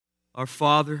Our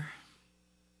Father,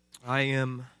 I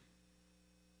am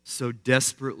so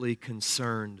desperately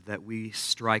concerned that we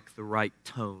strike the right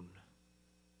tone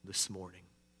this morning.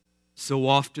 So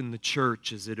often the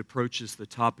church, as it approaches the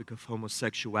topic of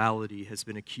homosexuality, has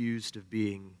been accused of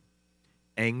being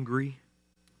angry,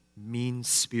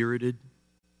 mean-spirited,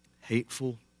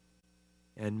 hateful,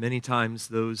 and many times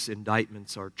those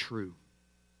indictments are true.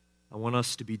 I want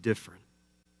us to be different.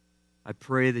 I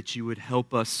pray that you would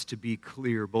help us to be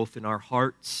clear both in our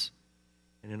hearts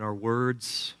and in our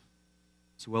words,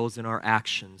 as well as in our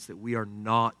actions, that we are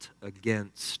not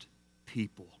against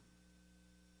people.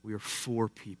 We are for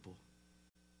people.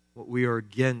 What we are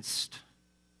against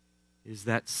is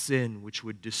that sin which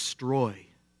would destroy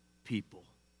people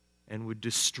and would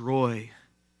destroy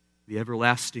the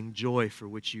everlasting joy for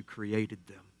which you created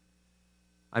them.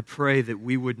 I pray that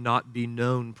we would not be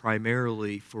known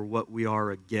primarily for what we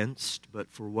are against,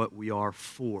 but for what we are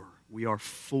for. We are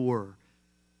for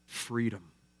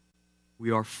freedom. We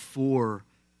are for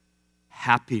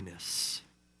happiness.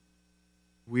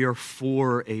 We are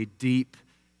for a deep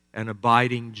and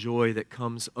abiding joy that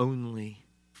comes only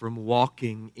from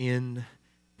walking in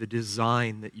the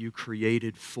design that you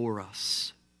created for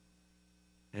us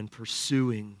and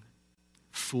pursuing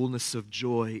fullness of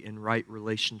joy in right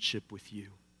relationship with you.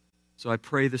 So I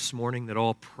pray this morning that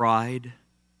all pride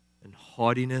and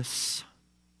haughtiness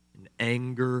and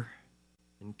anger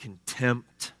and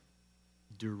contempt,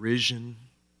 derision,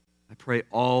 I pray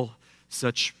all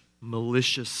such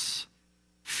malicious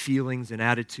feelings and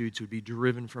attitudes would be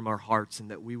driven from our hearts,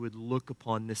 and that we would look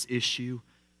upon this issue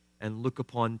and look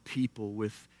upon people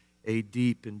with a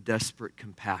deep and desperate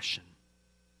compassion,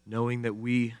 knowing that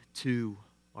we too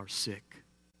are sick,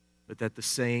 but that the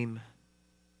same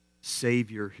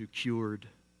Savior who cured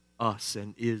us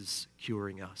and is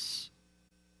curing us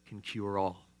can cure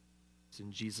all. It's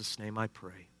in Jesus' name I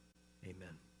pray.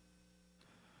 Amen.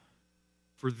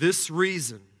 For this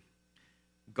reason,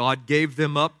 God gave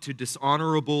them up to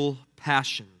dishonorable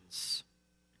passions.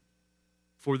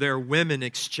 For their women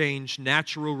exchanged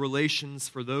natural relations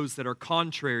for those that are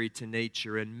contrary to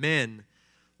nature, and men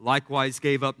likewise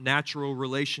gave up natural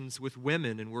relations with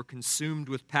women and were consumed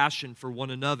with passion for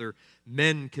one another,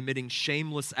 men committing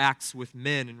shameless acts with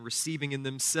men and receiving in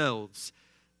themselves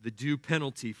the due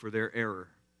penalty for their error.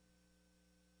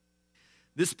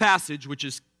 This passage, which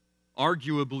is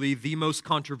arguably the most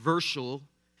controversial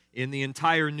in the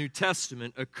entire New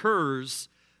Testament, occurs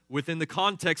within the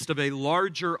context of a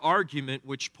larger argument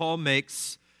which Paul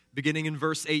makes beginning in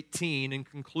verse 18 and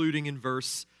concluding in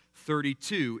verse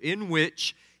 32, in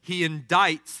which he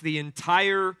indicts the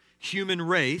entire human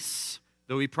race,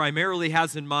 though he primarily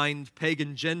has in mind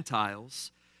pagan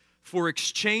Gentiles, for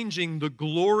exchanging the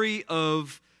glory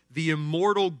of the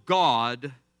immortal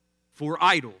God for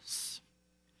idols.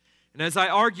 And as I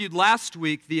argued last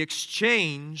week, the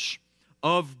exchange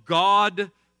of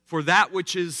God for that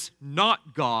which is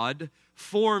not God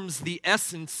forms the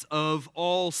essence of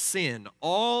all sin.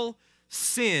 All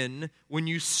sin, when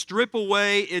you strip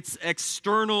away its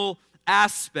external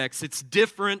aspects, its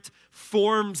different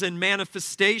forms and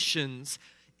manifestations,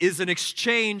 is an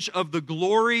exchange of the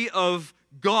glory of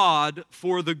God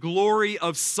for the glory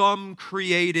of some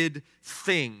created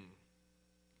thing.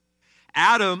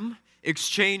 Adam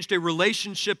exchanged a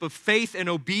relationship of faith and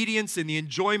obedience in the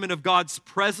enjoyment of God's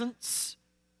presence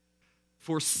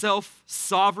for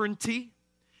self-sovereignty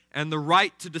and the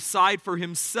right to decide for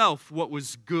himself what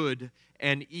was good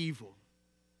and evil,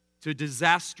 to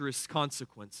disastrous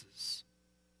consequences.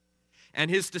 And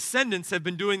his descendants have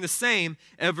been doing the same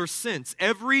ever since.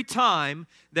 Every time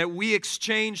that we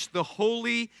exchange the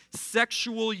holy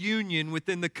sexual union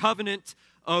within the covenant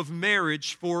of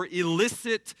marriage for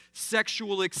illicit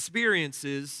sexual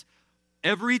experiences,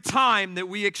 every time that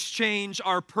we exchange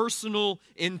our personal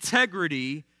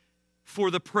integrity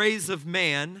for the praise of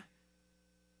man,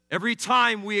 every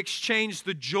time we exchange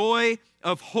the joy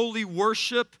of holy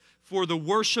worship for the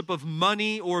worship of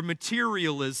money or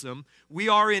materialism, we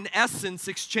are in essence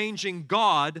exchanging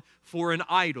God for an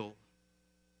idol.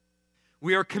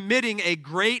 We are committing a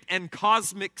great and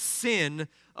cosmic sin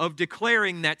of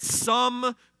declaring that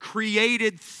some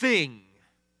created thing,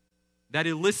 that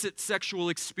illicit sexual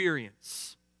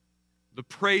experience, the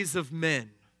praise of men,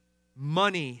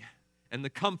 money, and the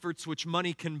comforts which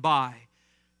money can buy,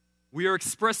 we are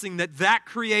expressing that that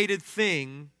created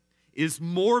thing is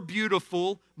more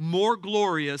beautiful, more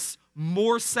glorious,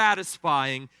 more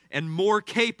satisfying, and more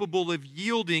capable of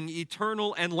yielding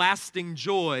eternal and lasting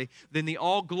joy than the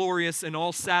all-glorious and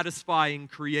all-satisfying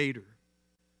Creator.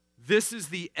 This is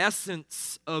the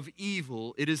essence of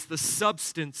evil. It is the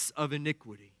substance of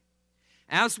iniquity.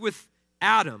 As with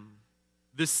Adam,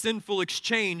 This sinful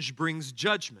exchange brings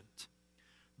judgment.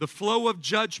 The flow of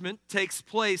judgment takes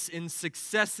place in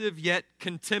successive yet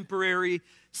contemporary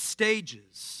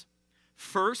stages.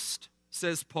 First,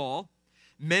 says Paul,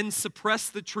 men suppress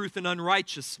the truth in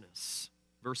unrighteousness.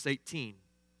 Verse 18.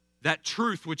 That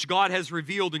truth which God has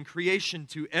revealed in creation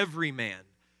to every man.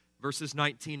 Verses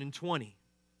 19 and 20.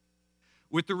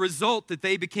 With the result that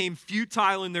they became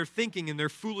futile in their thinking and their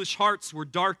foolish hearts were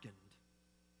darkened.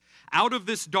 Out of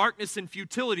this darkness and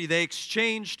futility, they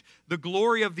exchanged the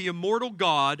glory of the immortal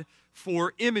God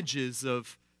for images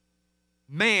of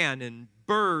man and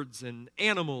birds and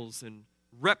animals and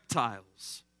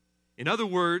reptiles. In other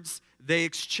words, they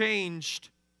exchanged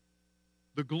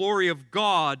the glory of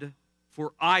God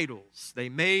for idols. They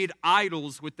made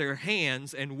idols with their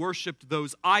hands and worshiped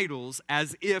those idols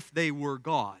as if they were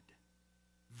God.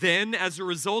 Then, as a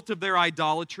result of their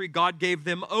idolatry, God gave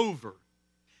them over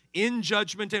in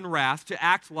judgment and wrath to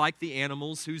act like the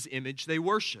animals whose image they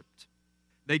worshiped.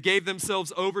 They gave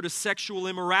themselves over to sexual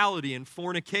immorality and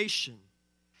fornication,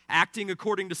 acting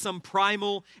according to some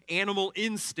primal animal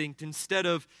instinct instead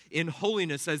of in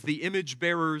holiness as the image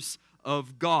bearers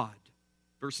of God.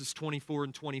 Verses 24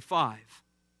 and 25.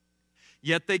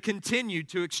 Yet they continued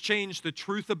to exchange the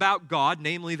truth about God,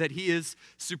 namely that He is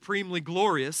supremely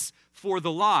glorious, for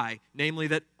the lie, namely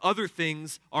that other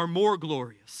things are more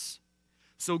glorious.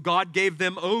 So God gave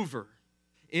them over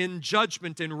in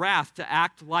judgment and wrath to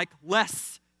act like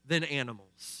less than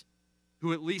animals,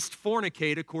 who at least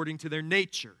fornicate according to their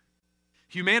nature.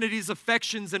 Humanity's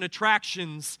affections and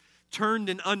attractions turned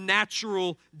in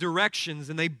unnatural directions,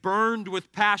 and they burned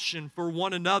with passion for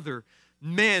one another,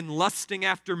 men lusting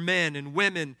after men and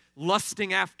women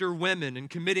lusting after women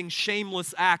and committing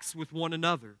shameless acts with one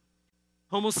another.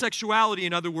 Homosexuality,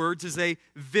 in other words, is a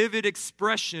vivid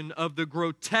expression of the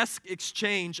grotesque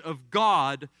exchange of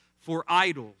God for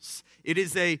idols. It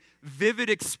is a vivid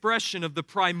expression of the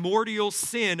primordial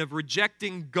sin of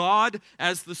rejecting God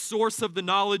as the source of the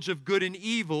knowledge of good and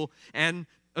evil and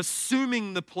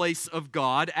assuming the place of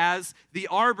God as the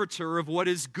arbiter of what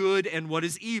is good and what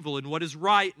is evil, and what is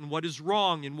right and what is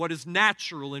wrong, and what is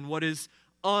natural and what is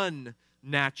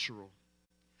unnatural.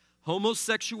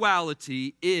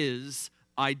 Homosexuality is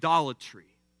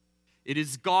idolatry. It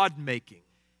is God-making,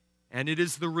 and it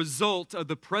is the result of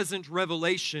the present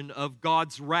revelation of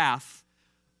God's wrath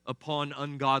upon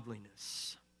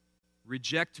ungodliness.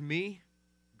 Reject me,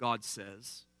 God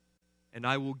says, and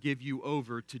I will give you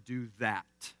over to do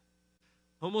that.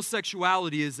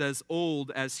 Homosexuality is as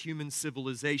old as human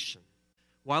civilization.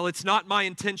 While it's not my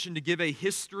intention to give a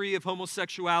history of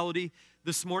homosexuality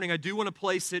this morning, I do want to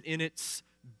place it in its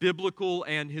biblical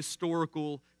and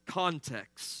historical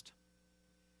context.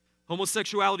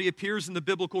 Homosexuality appears in the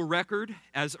biblical record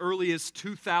as early as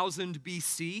 2000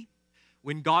 BC,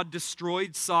 when God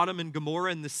destroyed Sodom and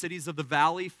Gomorrah and the cities of the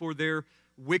valley for their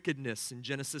wickedness in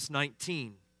Genesis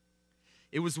 19.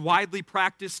 It was widely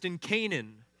practiced in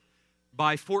Canaan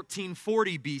by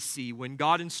 1440 BC, when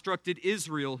God instructed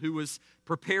Israel, who was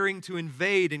preparing to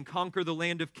invade and conquer the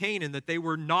land of Canaan, that they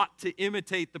were not to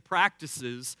imitate the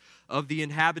practices of the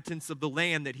inhabitants of the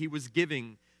land that He was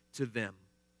giving to them.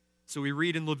 So we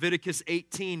read in Leviticus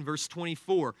 18, verse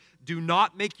 24, "Do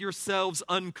not make yourselves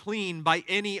unclean by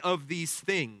any of these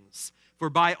things. For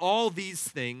by all these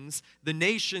things, the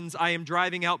nations I am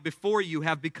driving out before you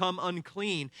have become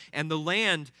unclean, and the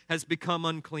land has become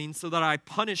unclean, so that I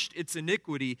punished its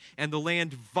iniquity, and the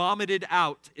land vomited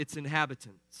out its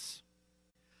inhabitants."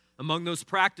 Among those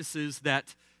practices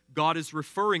that God is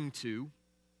referring to,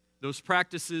 those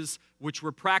practices which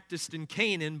were practiced in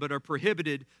Canaan but are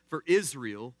prohibited for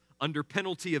Israel under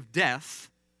penalty of death,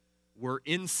 were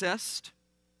incest,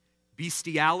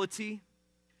 bestiality,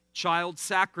 child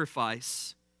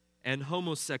sacrifice, and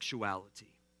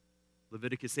homosexuality.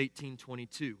 Leviticus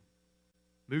 18:22.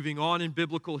 Moving on in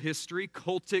biblical history,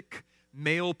 cultic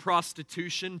male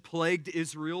prostitution plagued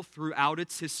Israel throughout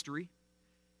its history.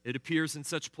 It appears in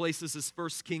such places as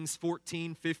 1 Kings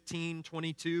 14, 15,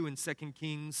 22, and 2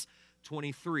 Kings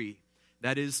 23.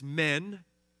 That is, men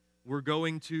were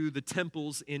going to the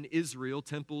temples in Israel,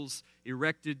 temples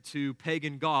erected to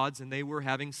pagan gods, and they were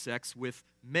having sex with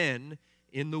men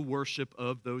in the worship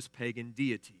of those pagan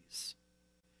deities.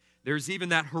 There's even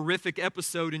that horrific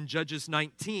episode in Judges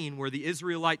 19 where the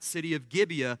Israelite city of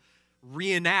Gibeah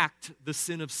reenact the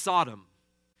sin of Sodom.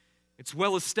 It's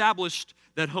well established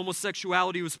that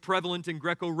homosexuality was prevalent in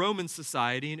Greco-Roman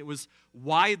society, and it was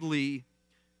widely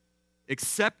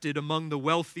accepted among the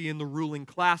wealthy and the ruling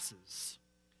classes.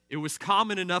 It was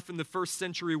common enough in the first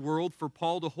century world for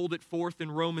Paul to hold it forth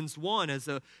in Romans 1 as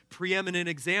a preeminent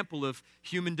example of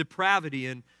human depravity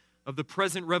and of the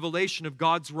present revelation of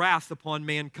God's wrath upon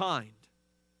mankind.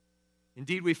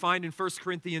 Indeed, we find in 1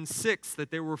 Corinthians 6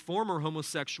 that there were former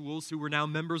homosexuals who were now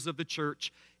members of the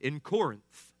church in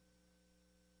Corinth.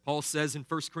 Paul says in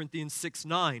 1 Corinthians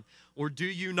 6:9, "Or do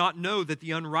you not know that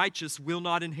the unrighteous will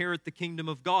not inherit the kingdom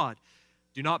of God?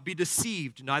 Do not be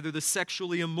deceived, neither the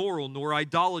sexually immoral, nor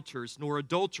idolaters, nor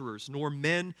adulterers, nor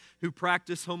men who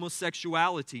practice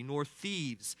homosexuality, nor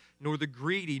thieves, nor the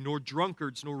greedy, nor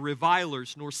drunkards, nor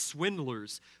revilers, nor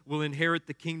swindlers will inherit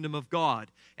the kingdom of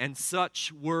God. And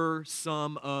such were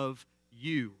some of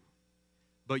you.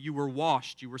 But you were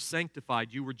washed, you were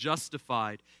sanctified, you were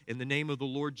justified in the name of the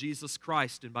Lord Jesus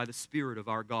Christ and by the Spirit of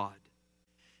our God."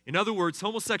 In other words,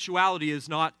 homosexuality is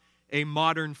not a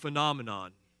modern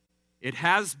phenomenon. It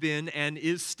has been and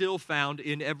is still found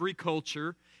in every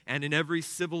culture and in every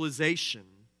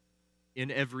civilization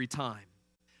in every time.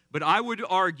 But I would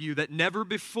argue that never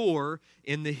before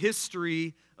in the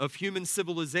history of human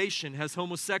civilization has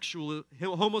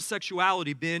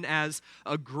homosexuality been as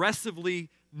aggressively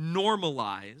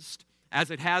normalized as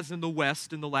it has in the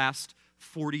West in the last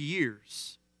 40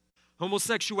 years.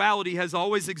 Homosexuality has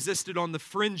always existed on the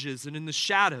fringes and in the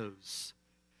shadows,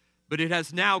 but it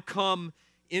has now come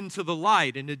into the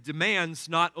light, and it demands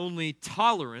not only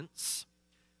tolerance.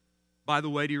 By the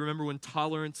way, do you remember when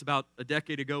tolerance about a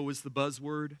decade ago was the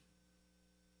buzzword?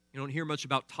 You don't hear much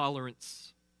about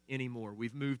tolerance anymore.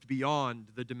 We've moved beyond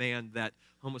the demand that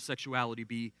homosexuality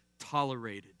be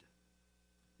tolerated.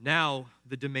 Now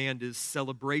the demand is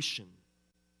celebration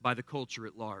by the culture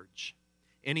at large.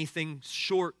 Anything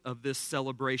short of this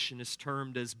celebration is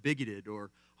termed as bigoted or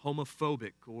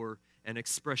homophobic or an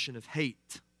expression of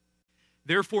hate.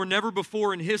 Therefore, never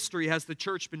before in history has the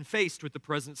church been faced with the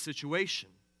present situation.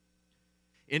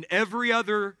 In every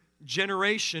other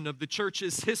generation of the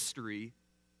church's history,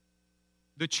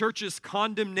 the church's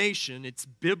condemnation, its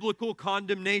biblical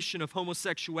condemnation of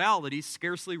homosexuality,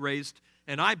 scarcely raised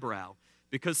an eyebrow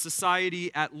because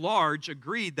society at large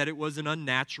agreed that it was an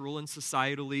unnatural and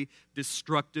societally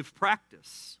destructive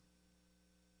practice.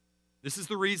 This is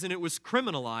the reason it was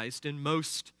criminalized in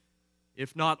most,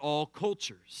 if not all,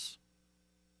 cultures.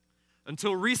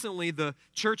 Until recently, the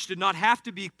church did not have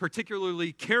to be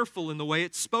particularly careful in the way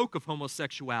it spoke of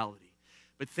homosexuality,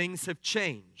 but things have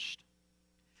changed.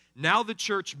 Now the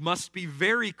church must be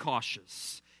very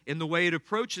cautious in the way it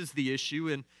approaches the issue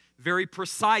and very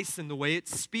precise in the way it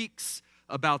speaks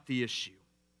about the issue.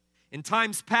 In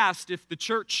times past, if the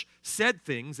church said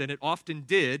things, and it often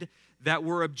did, that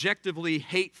were objectively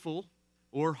hateful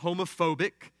or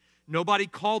homophobic, nobody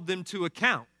called them to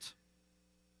account.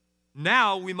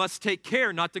 Now we must take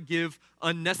care not to give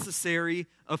unnecessary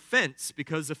offense,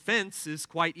 because offense is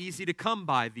quite easy to come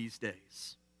by these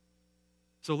days.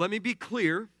 So let me be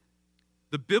clear.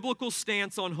 The biblical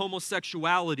stance on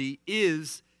homosexuality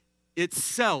is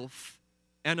itself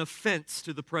an offense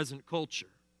to the present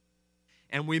culture.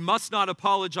 And we must not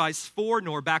apologize for,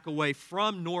 nor back away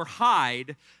from, nor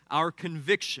hide our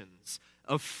convictions.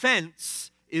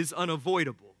 Offense is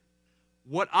unavoidable.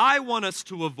 What I want us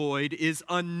to avoid is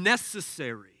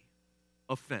unnecessary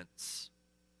offense.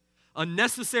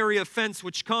 Unnecessary offense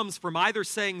which comes from either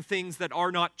saying things that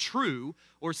are not true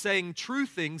or saying true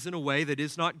things in a way that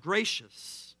is not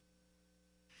gracious.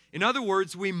 In other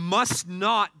words, we must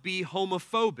not be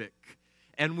homophobic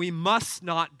and we must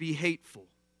not be hateful.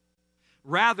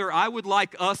 Rather, I would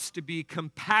like us to be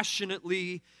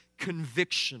compassionately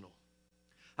convictional.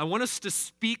 I want us to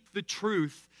speak the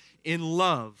truth in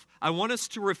love. I want us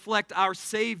to reflect our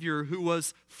Savior who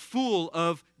was full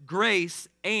of grace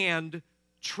and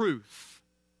truth.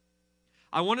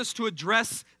 I want us to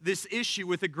address this issue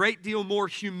with a great deal more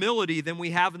humility than we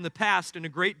have in the past and a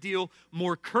great deal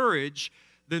more courage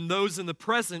than those in the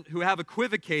present who have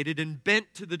equivocated and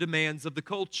bent to the demands of the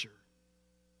culture.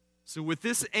 So with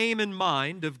this aim in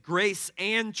mind of grace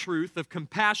and truth, of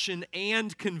compassion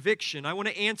and conviction, I want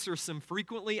to answer some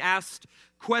frequently asked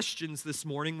questions this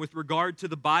morning with regard to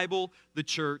the Bible, the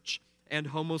church, and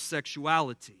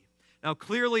homosexuality. Now,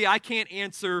 clearly, I can't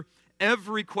answer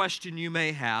every question you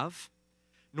may have,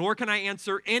 nor can I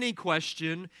answer any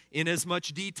question in as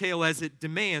much detail as it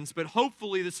demands, but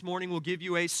hopefully this morning will give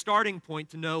you a starting point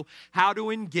to know how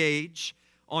to engage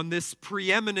on this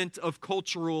preeminent of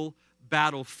cultural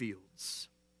battlefields.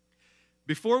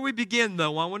 Before we begin,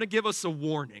 though, I want to give us a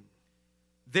warning.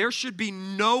 There should be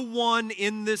no one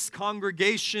in this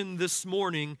congregation this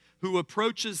morning who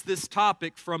approaches this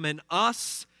topic from an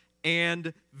us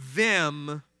and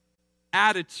them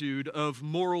attitude of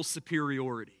moral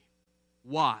superiority.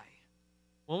 Why?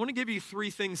 Well, I want to give you three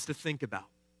things to think about,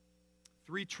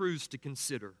 three truths to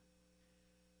consider.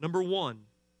 Number one,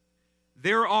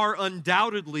 there are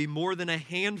undoubtedly more than a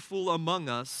handful among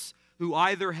us who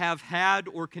either have had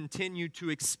or continue to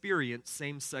experience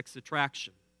same-sex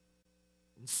attraction.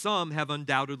 And some have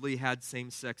undoubtedly had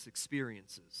same-sex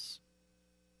experiences.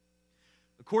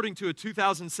 According to a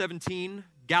 2017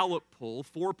 Gallup poll,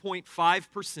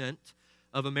 4.5%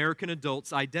 of American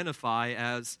adults identify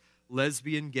as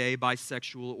lesbian, gay,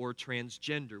 bisexual, or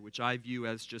transgender, which I view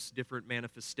as just different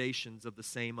manifestations of the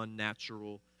same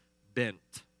unnatural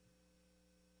bent,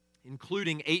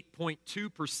 including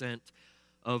 8.2%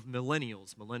 of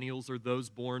millennials. Millennials are those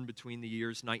born between the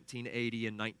years 1980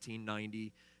 and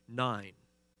 1999.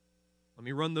 Let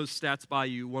me run those stats by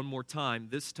you one more time,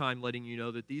 this time letting you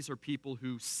know that these are people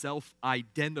who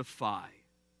self-identify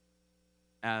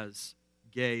as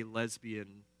gay,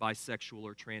 lesbian, bisexual,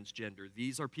 or transgender.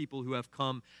 These are people who have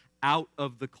come out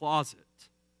of the closet.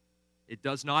 It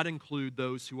does not include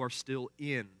those who are still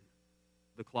in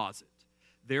the closet.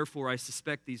 Therefore, I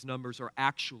suspect these numbers are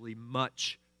actually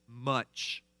much,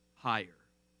 much higher.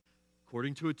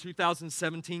 According to a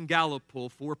 2017 Gallup poll,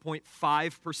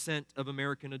 4.5% of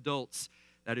American adults,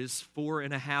 that is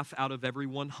 4.5 out of every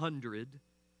 100,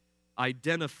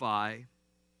 identify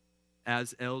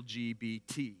as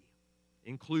LGBT,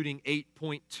 including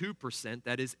 8.2%,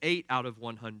 that is 8 out of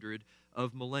 100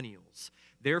 of millennials.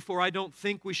 Therefore, I don't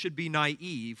think we should be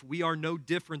naive. We are no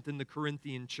different than the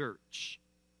Corinthian church.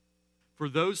 For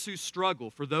those who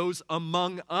struggle, for those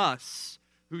among us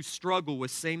who struggle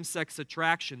with same-sex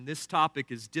attraction, this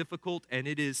topic is difficult and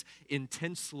it is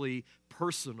intensely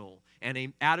personal, and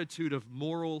an attitude of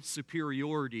moral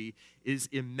superiority is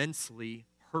immensely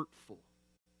hurtful.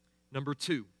 Number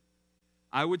 2,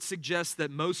 I would suggest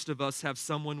that most of us have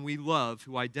someone we love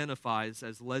who identifies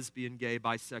as lesbian, gay,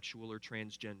 bisexual, or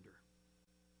transgender.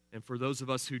 And for those of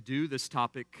us who do, this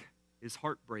topic is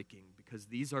heartbreaking because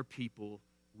these are people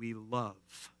we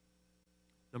love.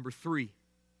 Number 3,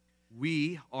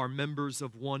 we are members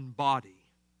of one body.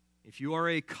 If you are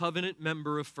a covenant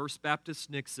member of First Baptist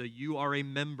Nixa, you are a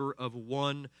member of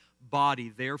one body.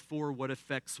 Therefore, what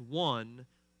affects one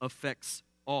affects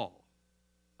all.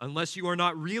 Unless you are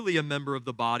not really a member of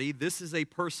the body, this is a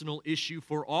personal issue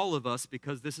for all of us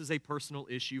because this is a personal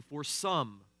issue for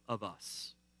some of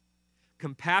us.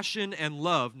 Compassion and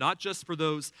love, not just for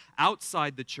those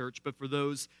outside the church, but for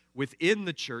those within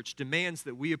the church, demands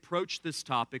that we approach this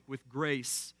topic with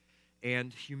grace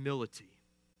and humility.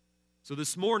 So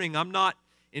this morning, I'm not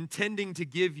intending to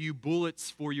give you bullets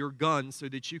for your gun so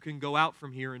that you can go out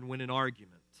from here and win an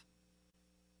argument,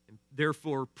 and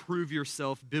therefore prove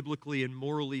yourself biblically and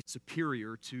morally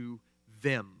superior to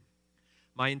them.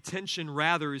 My intention,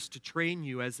 rather, is to train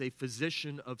you as a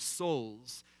physician of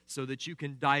souls so that you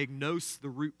can diagnose the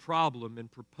root problem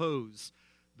and propose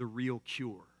the real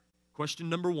cure. Question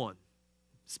number 1,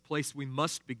 this place we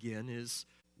must begin, is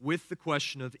with the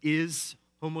question of, is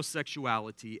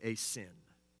homosexuality a sin?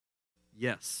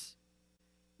 Yes.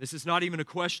 This is not even a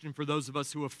question for those of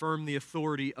us who affirm the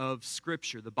authority of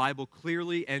Scripture. The Bible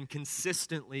clearly and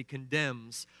consistently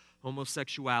condemns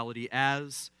homosexuality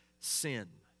as sin.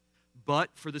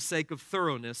 But for the sake of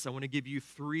thoroughness, I want to give you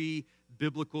 3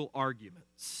 biblical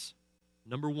arguments.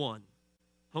 Number 1,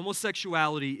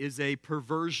 homosexuality is a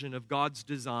perversion of God's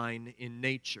design in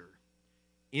nature,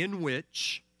 in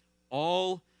which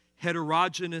all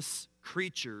heterogeneous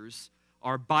creatures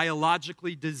are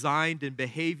biologically designed and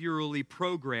behaviorally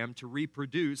programmed to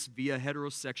reproduce via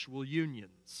heterosexual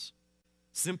unions.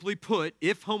 Simply put,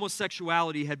 if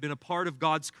homosexuality had been a part of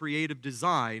God's creative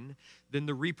design, then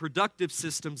the reproductive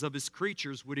systems of His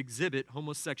creatures would exhibit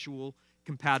homosexual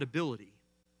compatibility,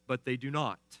 but they do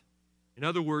not. In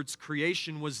other words,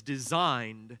 creation was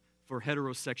designed for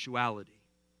heterosexuality.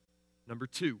 Number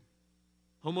 2,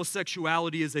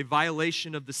 homosexuality is a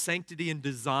violation of the sanctity and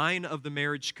design of the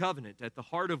marriage covenant, at the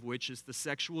heart of which is the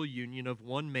sexual union of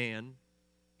one man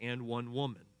and one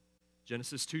woman.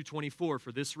 Genesis 2:24,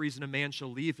 for this reason a man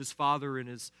shall leave his father and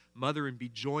his mother and be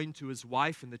joined to his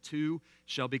wife, and the two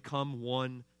shall become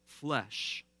one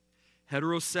flesh.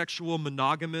 Heterosexual,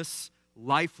 monogamous,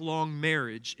 lifelong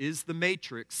marriage is the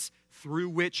matrix through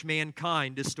which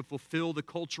mankind is to fulfill the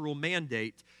cultural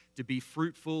mandate to be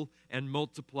fruitful and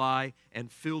multiply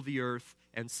and fill the earth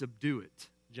and subdue it.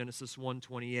 Genesis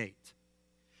 1:28.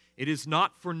 It is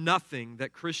not for nothing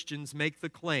that Christians make the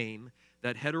claim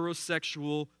that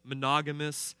heterosexual,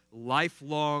 monogamous,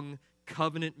 lifelong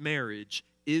covenant marriage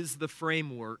is the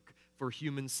framework for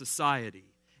human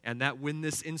society, and that when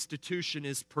this institution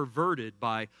is perverted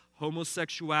by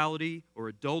homosexuality or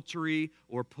adultery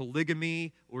or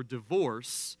polygamy or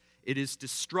divorce, it is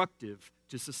destructive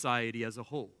to society as a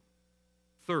whole.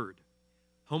 Third,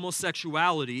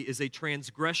 Homosexuality is a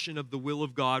transgression of the will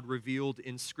of God revealed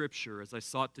in Scripture, as I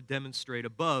sought to demonstrate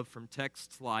above from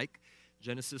texts like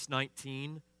Genesis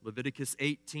 19, Leviticus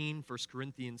 18, 1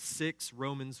 Corinthians 6,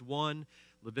 Romans 1,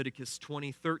 Leviticus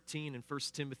 20:13, and 1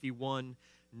 Timothy 1,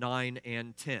 9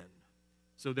 and 10.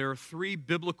 So there are three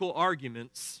biblical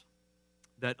arguments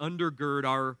that undergird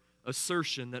our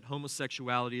assertion that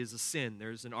homosexuality is a sin.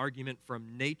 There's an argument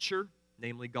from nature,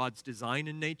 namely God's design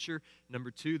in nature. Number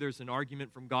two, there's an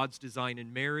argument from God's design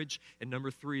in marriage. And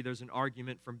number three, there's an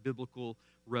argument from biblical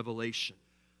revelation.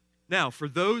 Now, for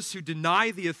those who deny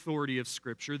the authority of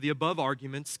Scripture, the above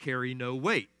arguments carry no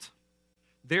weight.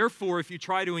 Therefore, if you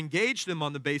try to engage them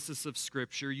on the basis of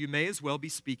Scripture, you may as well be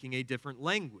speaking a different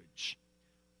language.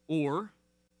 Or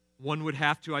one would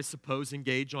have to, I suppose,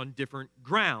 engage on different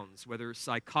grounds, whether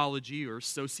psychology or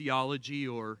sociology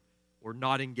or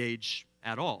not engage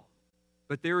at all.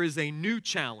 But there is a new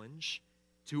challenge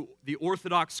to the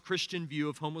Orthodox Christian view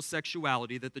of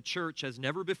homosexuality that the church has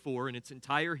never before in its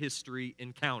entire history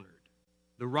encountered.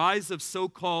 The rise of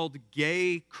so-called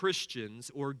gay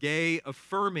Christians or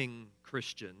gay-affirming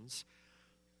Christians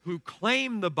who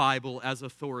claim the Bible as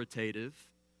authoritative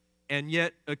and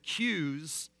yet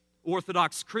accuse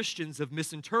Orthodox Christians of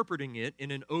misinterpreting it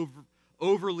in an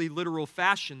overly literal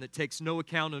fashion that takes no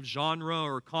account of genre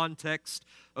or context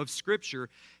of Scripture,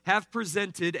 have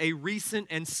presented a recent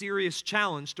and serious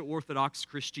challenge to Orthodox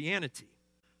Christianity.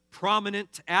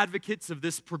 Prominent advocates of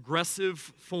this progressive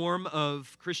form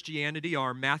of Christianity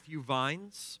are Matthew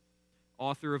Vines,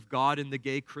 author of God and the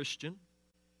Gay Christian,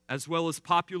 as well as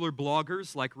popular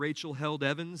bloggers like Rachel Held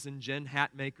Evans and Jen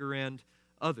Hatmaker and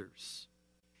others.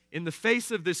 In the face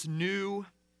of this new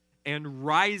and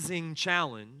rising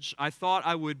challenge, I thought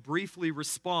I would briefly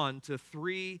respond to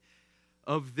three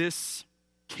of this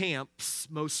camp's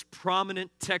most prominent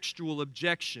textual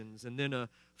objections, and then a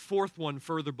fourth one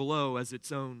further below as its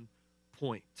own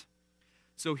point.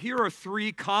 So here are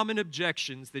three common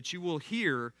objections that you will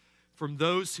hear from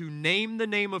those who name the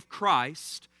name of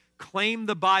Christ, claim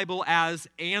the Bible as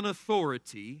an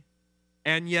authority,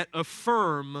 and yet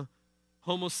affirm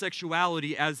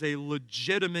homosexuality as a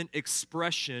legitimate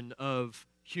expression of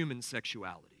human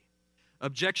sexuality.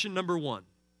 Objection number one,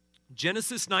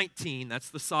 Genesis 19,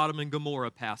 that's the Sodom and Gomorrah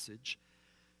passage,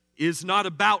 is not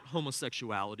about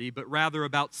homosexuality, but rather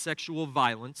about sexual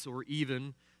violence or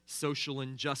even social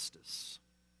injustice.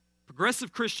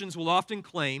 Progressive Christians will often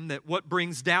claim that what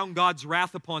brings down God's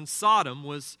wrath upon Sodom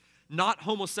was not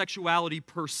homosexuality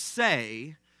per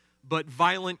se, but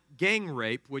violent gang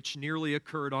rape, which nearly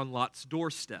occurred on Lot's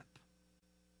doorstep.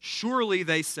 Surely,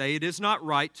 they say, it is not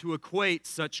right to equate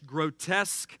such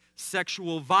grotesque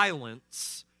sexual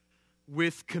violence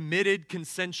with committed,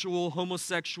 consensual,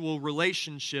 homosexual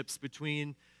relationships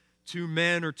between two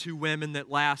men or two women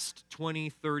that last 20,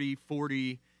 30,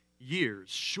 40 years.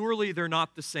 Surely they're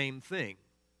not the same thing.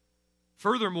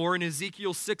 Furthermore, in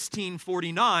Ezekiel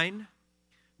 16:49,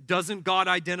 doesn't God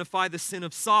identify the sin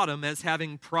of Sodom as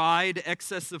having pride,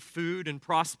 excess of food, and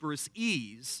prosperous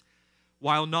ease,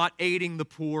 while not aiding the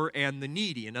poor and the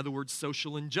needy? In other words,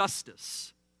 social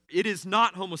injustice. It is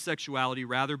not homosexuality,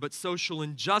 rather, but social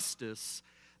injustice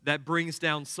that brings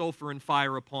down sulfur and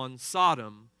fire upon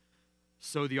Sodom,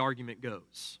 so the argument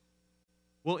goes.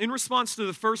 Well, in response to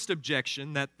the first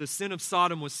objection, that the sin of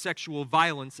Sodom was sexual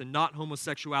violence and not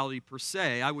homosexuality per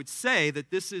se, I would say that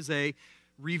this is a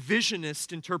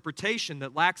revisionist interpretation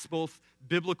that lacks both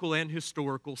biblical and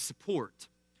historical support.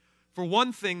 For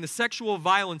one thing, the sexual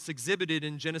violence exhibited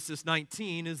in Genesis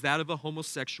 19 is that of a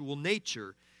homosexual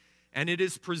nature, and it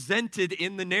is presented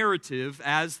in the narrative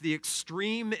as the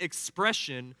extreme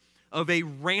expression of a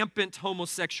rampant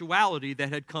homosexuality that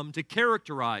had come to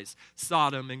characterize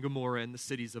Sodom and Gomorrah and the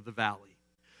cities of the valley.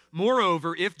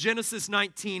 Moreover, if Genesis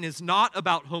 19 is not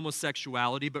about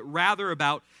homosexuality, but rather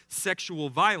about sexual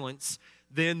violence,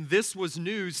 then this was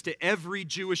news to every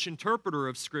Jewish interpreter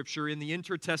of Scripture in the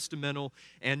intertestamental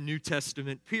and New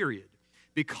Testament period,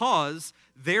 because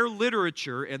their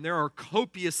literature, and there are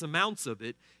copious amounts of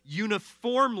it,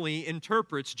 uniformly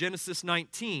interprets Genesis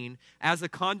 19 as a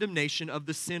condemnation of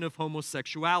the sin of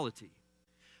homosexuality.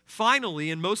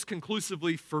 Finally, and most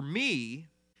conclusively for me,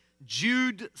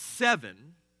 Jude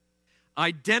 7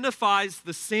 identifies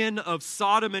the sin of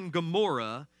Sodom and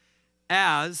Gomorrah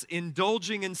as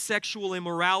indulging in sexual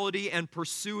immorality and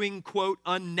pursuing, quote,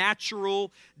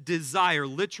 unnatural desire,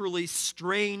 literally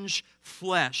strange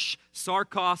flesh,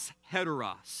 sarkos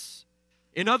heteros.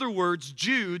 In other words,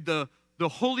 Jude, the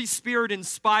Holy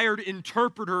Spirit-inspired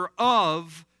interpreter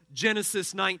of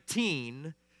Genesis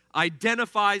 19,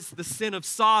 identifies the sin of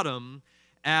Sodom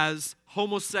as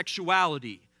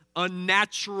homosexuality,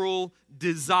 unnatural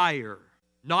desire,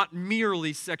 not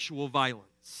merely sexual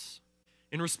violence.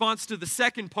 In response to the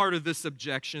second part of this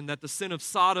objection, that the sin of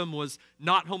Sodom was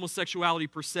not homosexuality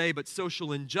per se, but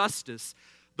social injustice,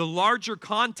 the larger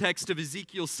context of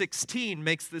Ezekiel 16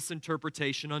 makes this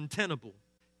interpretation untenable.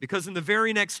 Because in the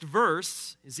very next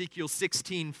verse, Ezekiel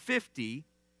 16:50,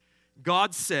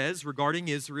 God says regarding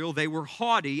Israel, they were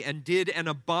haughty and did an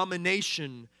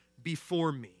abomination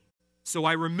before me. So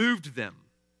I removed them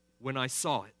when I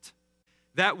saw it.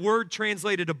 That word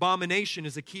translated abomination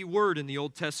is a key word in the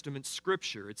Old Testament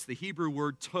scripture. It's the Hebrew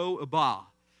word to'abah,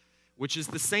 which is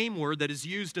the same word that is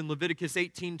used in Leviticus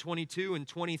 18:22 and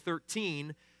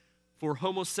 20:13 for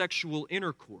homosexual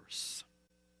intercourse.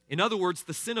 In other words,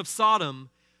 the sin of Sodom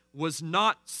was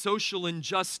not social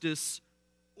injustice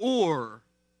or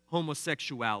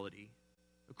homosexuality.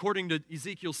 According to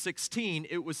Ezekiel 16,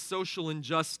 it was social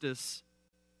injustice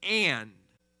and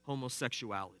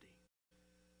homosexuality.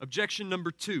 Objection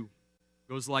number 2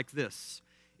 goes like this.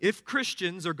 If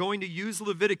Christians are going to use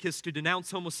Leviticus to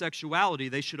denounce homosexuality,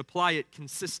 they should apply it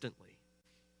consistently.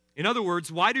 In other words,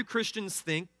 why do Christians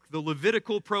think the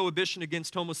Levitical prohibition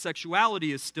against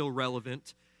homosexuality is still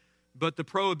relevant, but the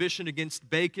prohibition against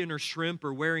bacon or shrimp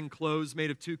or wearing clothes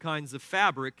made of two kinds of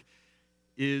fabric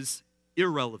is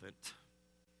irrelevant?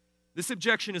 This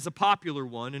objection is a popular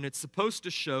one, and it's supposed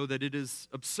to show that it is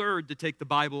absurd to take the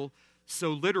Bible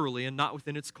so literally and not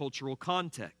within its cultural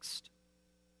context.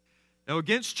 Now,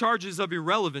 against charges of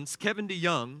irrelevance, Kevin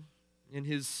DeYoung, in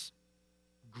his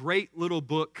great little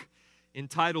book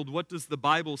entitled What Does the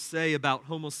Bible Say About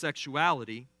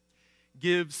Homosexuality,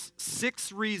 gives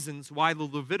 6 reasons why the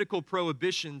Levitical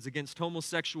prohibitions against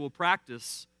homosexual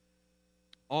practice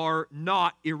are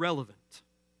not irrelevant.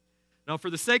 Now, for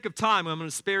the sake of time, I'm going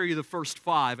to spare you the first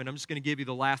 5, and I'm just going to give you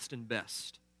the last and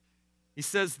best. He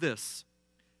says this: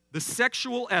 the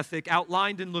sexual ethic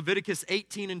outlined in Leviticus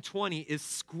 18 and 20 is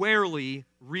squarely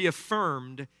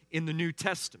reaffirmed in the New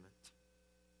Testament.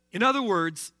 In other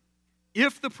words,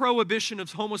 if the prohibition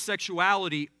of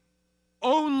homosexuality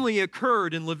only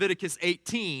occurred in Leviticus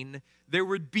 18, there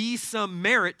would be some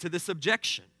merit to this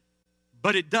objection,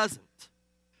 but it doesn't.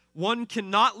 One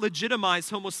cannot legitimize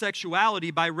homosexuality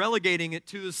by relegating it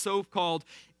to the so-called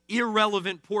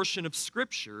irrelevant portion of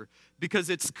Scripture, because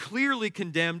it's clearly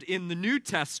condemned in the New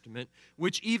Testament,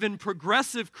 which even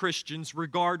progressive Christians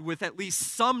regard with at least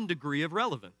some degree of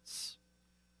relevance.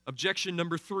 Objection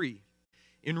number 3.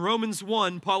 In Romans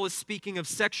 1, Paul is speaking of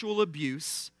sexual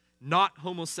abuse, not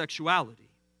homosexuality.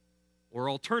 Or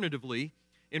alternatively,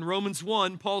 in Romans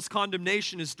 1, Paul's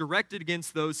condemnation is directed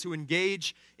against those who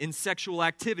engage in sexual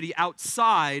activity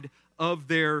outside of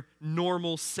their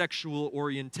normal sexual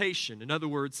orientation. In other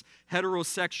words,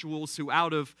 heterosexuals who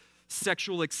out of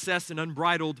sexual excess and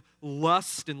unbridled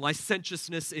lust and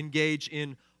licentiousness engage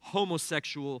in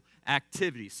homosexual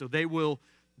activity. So they will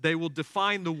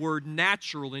define the word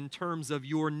natural in terms of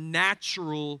your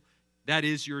natural, that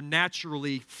is, your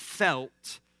naturally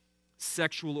felt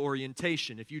sexual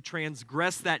orientation. If you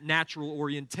transgress that natural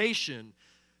orientation,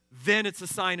 then it's a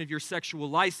sign of your sexual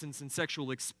license and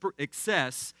sexual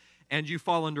excess, and you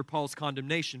fall under Paul's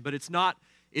condemnation. But he's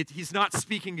not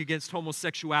speaking against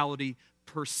homosexuality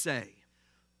per se.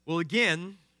 Well,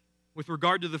 again, with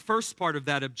regard to the first part of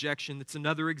that objection, it's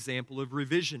another example of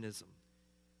revisionism.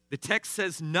 The text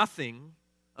says nothing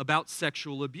about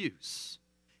sexual abuse.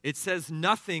 It says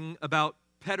nothing about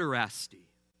pederasty.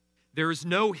 There is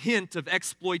no hint of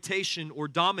exploitation or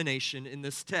domination in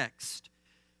this text.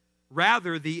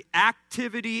 Rather, the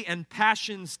activity and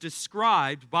passions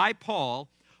described by Paul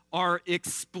are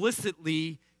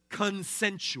explicitly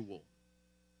consensual.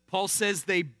 Paul says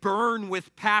they burn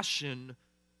with passion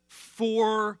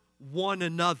for one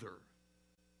another.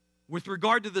 With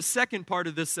regard to the second part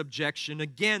of this objection,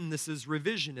 again, this is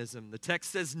revisionism. The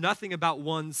text says nothing about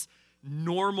one's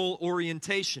normal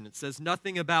orientation. It says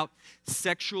nothing about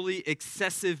sexually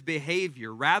excessive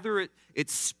behavior. Rather, it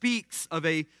speaks of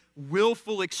a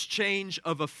willful exchange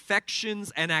of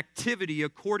affections and activity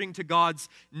according to God's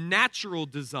natural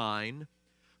design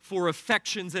for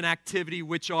affections and activity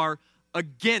which are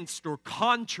against or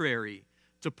contrary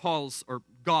to Paul's or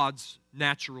God's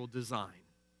natural design.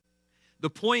 The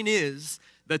point is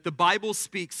that the Bible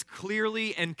speaks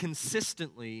clearly and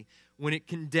consistently when it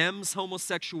condemns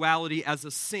homosexuality as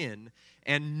a sin,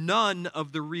 and none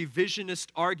of the revisionist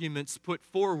arguments put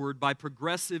forward by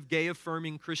progressive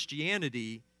gay-affirming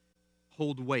Christianity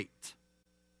hold weight.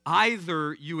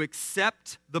 Either you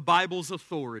accept the Bible's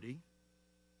authority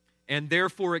and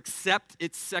therefore accept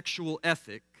its sexual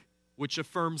ethic, which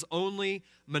affirms only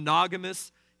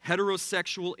monogamous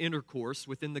heterosexual intercourse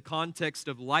within the context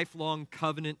of lifelong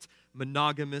covenant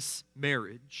monogamous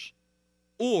marriage,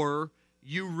 or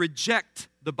you reject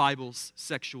the Bible's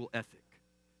sexual ethic.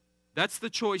 That's the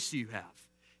choice you have.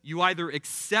 You either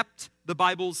accept the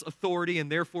Bible's authority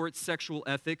and therefore its sexual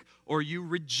ethic, or you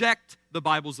reject the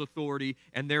Bible's authority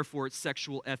and therefore its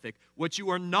sexual ethic. What you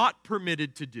are not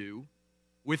permitted to do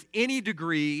with any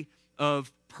degree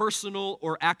of personal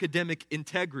or academic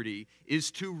integrity is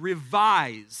to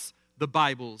revise the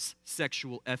Bible's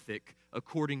sexual ethic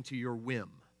according to your whim.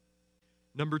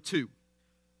 Number 2,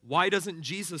 why doesn't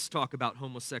Jesus talk about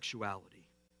homosexuality?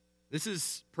 This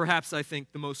is perhaps, I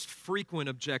think, the most frequent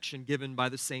objection given by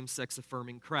the same-sex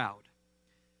affirming crowd.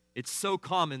 It's so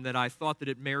common that I thought that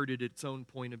it merited its own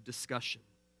point of discussion.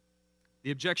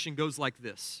 The objection goes like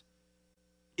this: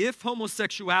 if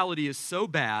homosexuality is so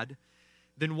bad,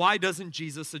 then why doesn't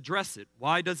Jesus address it?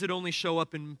 Why does it only show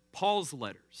up in Paul's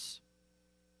letters?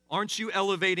 Aren't you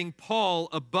elevating Paul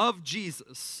above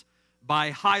Jesus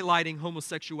by highlighting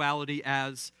homosexuality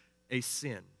as a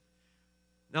sin?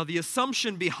 Now, the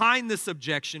assumption behind this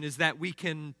objection is that we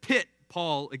can pit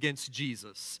Paul against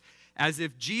Jesus, as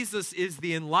if Jesus is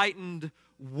the enlightened,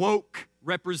 woke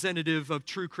representative of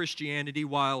true Christianity,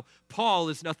 while Paul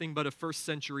is nothing but a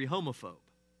first-century homophobe.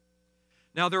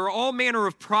 Now, there are all manner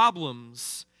of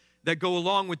problems that go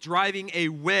along with driving a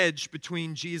wedge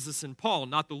between Jesus and Paul,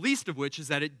 not the least of which is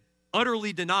that it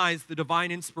utterly denies the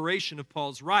divine inspiration of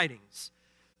Paul's writings.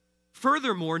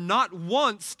 Furthermore, not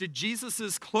once did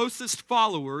Jesus' closest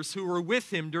followers who were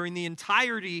with him during the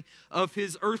entirety of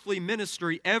his earthly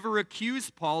ministry ever accuse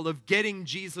Paul of getting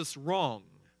Jesus wrong.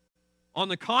 On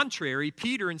the contrary,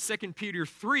 Peter in 2 Peter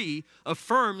 3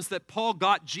 affirms that Paul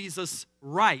got Jesus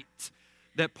right,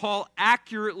 that Paul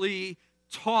accurately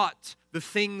taught the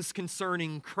things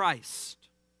concerning Christ.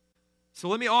 So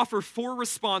let me offer 4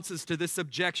 responses to this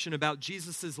objection about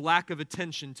Jesus' lack of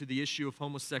attention to the issue of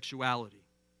homosexuality.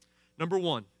 Number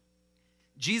 1,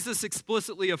 Jesus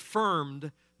explicitly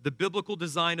affirmed the biblical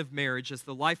design of marriage as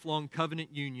the lifelong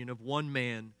covenant union of one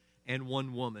man and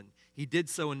one woman. He did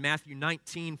so in Matthew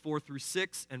 19,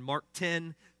 4-6, and Mark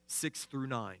 10,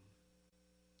 6-9.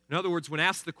 In other words, when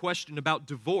asked the question about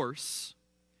divorce,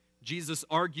 Jesus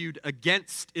argued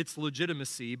against its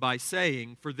legitimacy by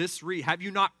saying, for this reason, have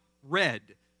you not read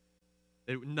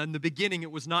that in the beginning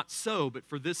it was not so, but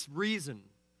for this reason,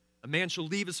 a man shall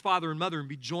leave his father and mother and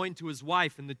be joined to his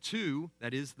wife, and the two,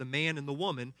 that is, the man and the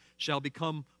woman, shall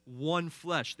become one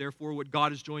flesh. Therefore, what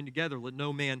God has joined together, let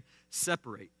no man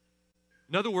separate.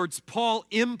 In other words, Paul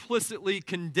implicitly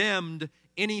condemned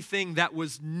anything that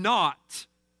was not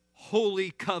holy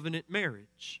covenant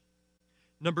marriage.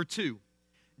 Number 2,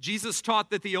 Jesus taught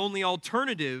that the only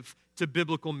alternative to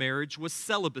biblical marriage was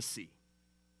celibacy.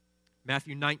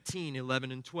 Matthew 19,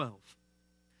 11 and 12.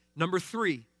 Number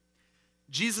 3,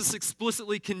 Jesus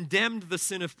explicitly condemned the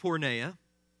sin of porneia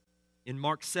in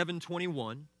Mark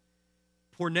 7:21.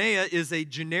 Porneia is a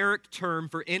generic term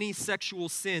for any sexual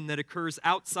sin that occurs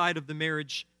outside of the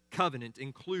marriage covenant,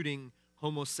 including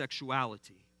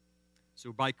homosexuality.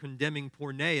 So by condemning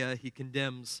porneia, he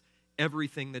condemns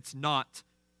everything that's not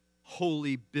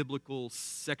holy biblical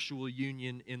sexual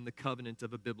union in the covenant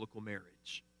of a biblical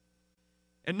marriage.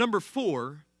 And number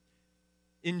 4,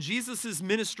 in Jesus'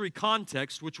 ministry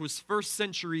context, which was first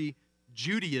century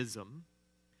Judaism,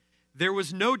 there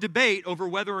was no debate over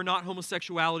whether or not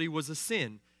homosexuality was a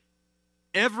sin.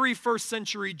 Every first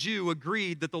century Jew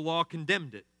agreed that the law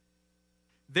condemned it.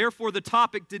 Therefore, the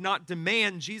topic did not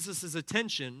demand Jesus'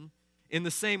 attention in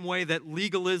the same way that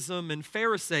legalism and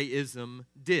Pharisaism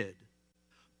did.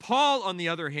 Paul, on the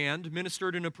other hand,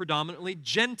 ministered in a predominantly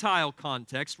Gentile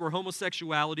context where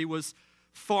homosexuality was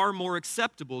far more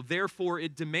acceptable. Therefore,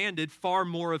 it demanded far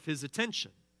more of his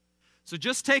attention. So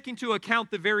just taking into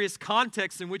account the various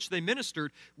contexts in which they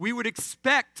ministered, we would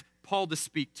expect Paul to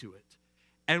speak to it.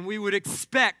 And we would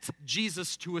expect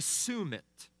Jesus to assume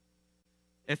it.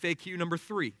 FAQ number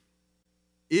 3.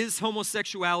 Is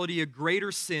homosexuality a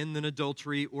greater sin than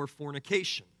adultery or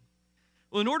fornication?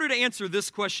 Well, in order to answer this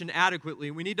question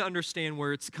adequately, we need to understand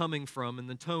where it's coming from and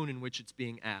the tone in which it's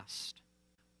being asked.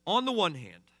 On the one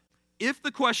hand, if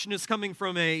the question is coming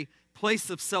from a place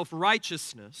of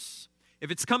self-righteousness,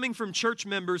 if it's coming from church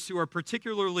members who are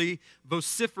particularly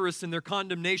vociferous in their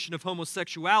condemnation of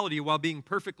homosexuality while being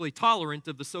perfectly tolerant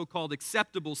of the so-called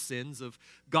acceptable sins of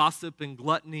gossip and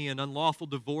gluttony and unlawful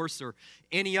divorce or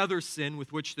any other sin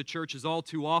with which the church is all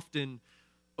too often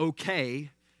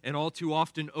okay and all too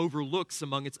often overlooks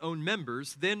among its own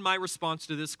members, then my response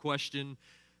to this question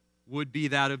would be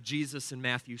that of Jesus in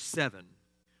Matthew 7.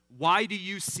 Why do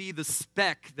you see the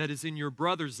speck that is in your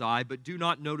brother's eye, but do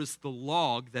not notice the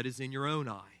log that is in your own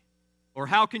eye? Or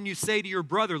how can you say to your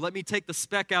brother, let me take the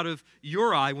speck out of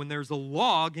your eye when there's a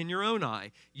log in your own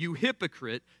eye? You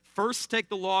hypocrite, first take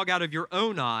the log out of your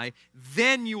own eye,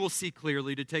 then you will see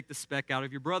clearly to take the speck out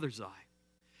of your brother's eye.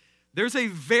 There's a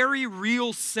very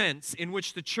real sense in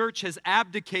which the church has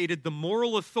abdicated the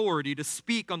moral authority to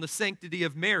speak on the sanctity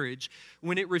of marriage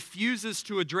when it refuses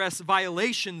to address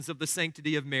violations of the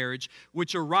sanctity of marriage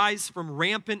which arise from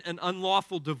rampant and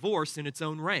unlawful divorce in its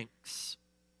own ranks.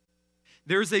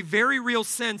 There's a very real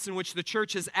sense in which the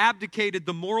church has abdicated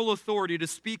the moral authority to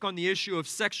speak on the issue of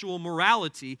sexual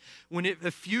morality when it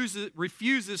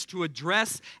refuses to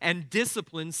address and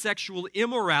discipline sexual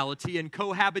immorality and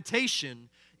cohabitation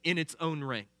in its own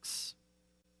ranks.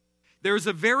 There is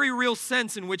a very real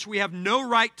sense in which we have no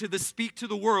right to speak to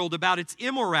the world about its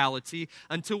immorality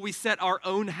until we set our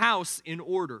own house in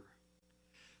order.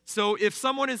 So if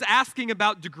someone is asking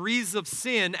about degrees of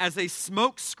sin as a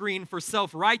smokescreen for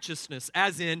self-righteousness,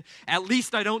 as in, at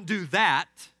least I don't do that,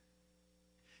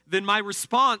 then my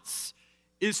response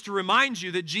is to remind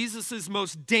you that Jesus'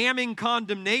 most damning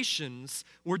condemnations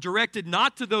were directed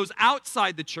not to those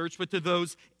outside the church, but to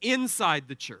those inside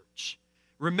the church.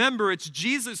 Remember, it's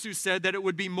Jesus who said that it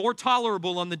would be more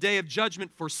tolerable on the day of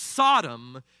judgment for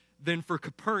Sodom than for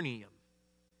Capernaum.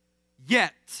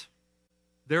 Yet,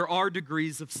 there are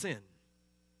degrees of sin.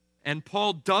 And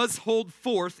Paul does hold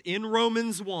forth in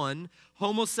Romans 1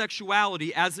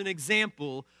 homosexuality as an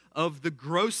example of the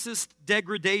grossest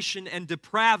degradation and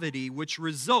depravity which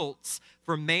results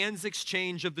from man's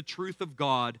exchange of the truth of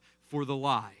God for the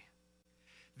lie.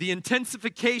 The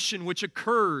intensification which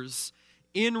occurs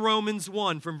in Romans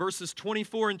 1 from verses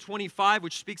 24 and 25,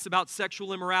 which speaks about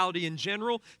sexual immorality in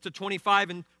general, to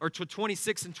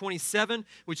 26 and 27,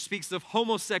 which speaks of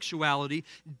homosexuality,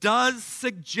 does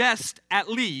suggest at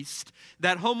least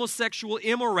that homosexual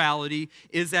immorality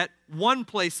is at one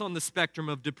place on the spectrum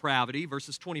of depravity,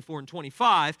 verses 24 and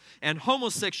 25, and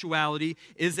homosexuality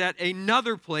is at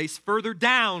another place further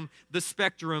down the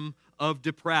spectrum of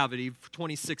depravity,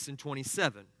 26 and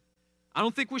 27. I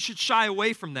don't think we should shy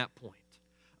away from that point.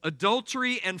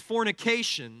 Adultery and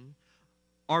fornication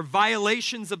are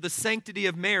violations of the sanctity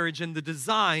of marriage and the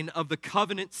design of the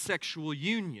covenant sexual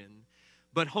union,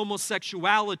 but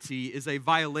homosexuality is a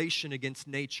violation against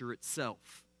nature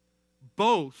itself.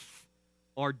 Both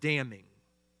are damning.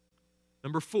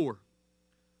 Number 4,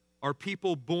 are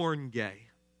people born gay?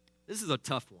 This is a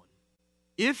tough one.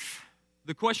 If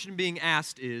the question being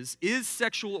asked is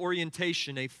sexual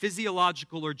orientation a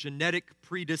physiological or genetic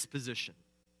predisposition?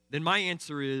 Then my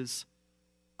answer is,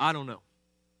 I don't know.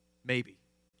 Maybe.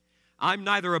 I'm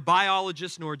neither a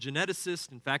biologist nor a geneticist.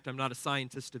 In fact, I'm not a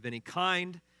scientist of any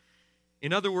kind.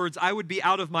 In other words, I would be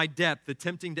out of my depth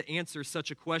attempting to answer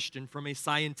such a question from a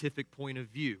scientific point of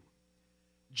view.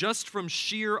 Just from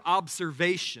sheer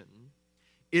observation,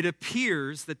 it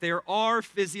appears that there are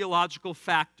physiological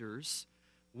factors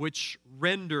which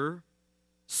render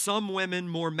some women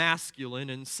more masculine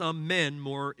and some men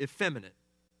more effeminate.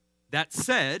 That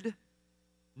said,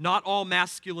 not all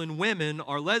masculine women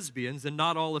are lesbians and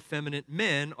not all effeminate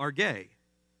men are gay.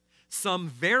 Some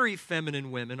very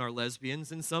feminine women are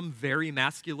lesbians and some very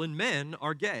masculine men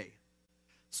are gay.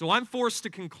 So I'm forced to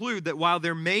conclude that while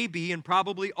there may be and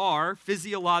probably are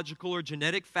physiological or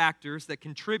genetic factors that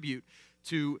contribute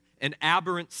to an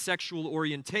aberrant sexual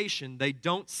orientation, they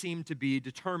don't seem to be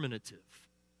determinative.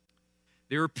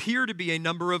 There appear to be a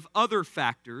number of other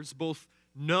factors, both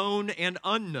known and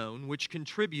unknown, which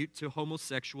contribute to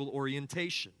homosexual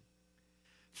orientation.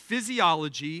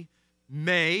 Physiology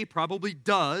probably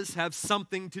does have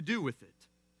something to do with it.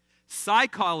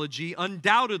 Psychology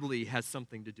undoubtedly has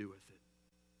something to do with it.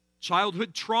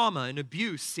 Childhood trauma and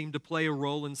abuse seem to play a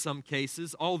role in some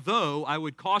cases, although I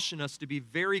would caution us to be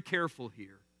very careful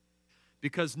here,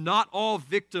 because not all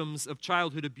victims of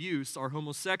childhood abuse are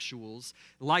homosexuals.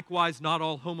 Likewise, not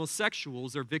all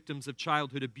homosexuals are victims of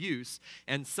childhood abuse,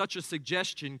 and such a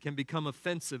suggestion can become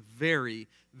offensive very,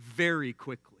 very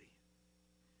quickly.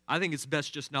 I think it's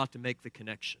best just not to make the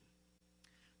connection.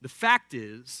 The fact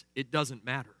is, it doesn't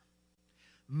matter.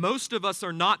 Most of us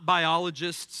are not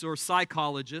biologists or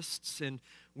psychologists, and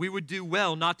we would do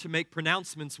well not to make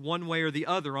pronouncements one way or the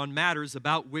other on matters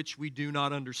about which we do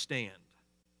not understand.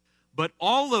 But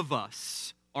all of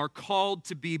us are called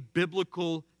to be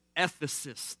biblical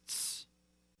ethicists.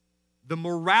 The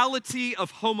morality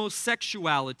of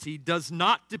homosexuality does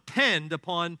not depend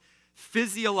upon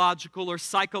physiological or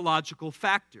psychological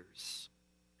factors.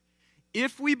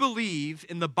 If we believe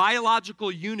in the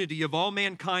biological unity of all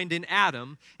mankind in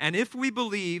Adam, and if we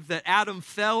believe that Adam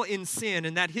fell in sin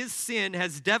and that his sin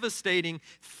has devastating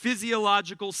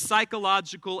physiological,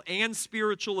 psychological, and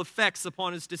spiritual effects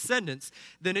upon his descendants,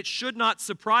 then it should not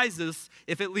surprise us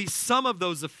if at least some of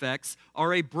those effects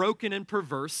are a broken and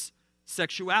perverse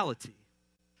sexuality.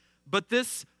 But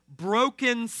this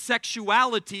broken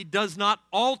sexuality does not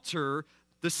alter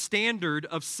the standard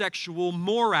of sexual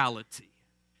morality.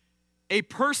 A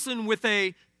person with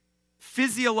a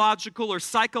physiological or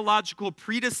psychological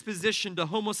predisposition to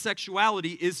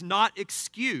homosexuality is not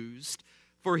excused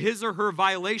for his or her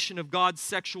violation of God's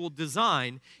sexual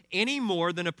design any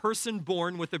more than a person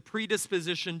born with a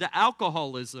predisposition to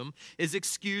alcoholism is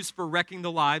excused for wrecking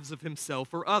the lives of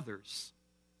himself or others.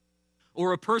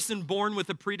 Or a person born with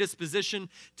a predisposition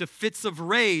to fits of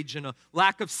rage and a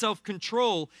lack of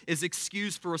self-control is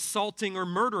excused for assaulting or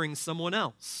murdering someone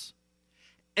else.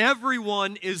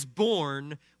 Everyone is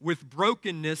born with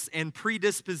brokenness and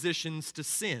predispositions to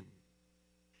sin.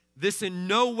 This in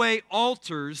no way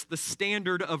alters the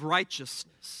standard of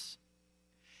righteousness.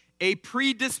 A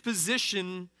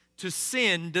predisposition to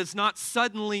sin does not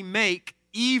suddenly make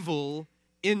evil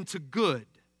into good.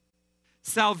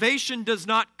 Salvation does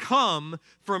not come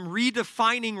from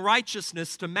redefining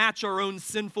righteousness to match our own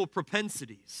sinful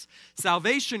propensities.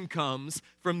 Salvation comes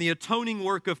from the atoning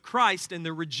work of Christ and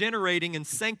the regenerating and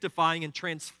sanctifying and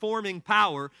transforming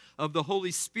power of the Holy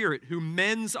Spirit, who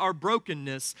mends our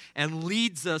brokenness and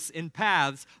leads us in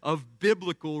paths of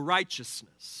biblical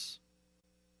righteousness.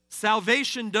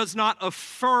 Salvation does not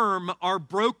affirm our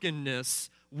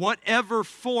brokenness, whatever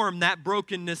form that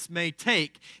brokenness may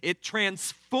take. It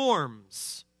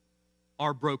transforms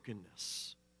our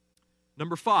brokenness.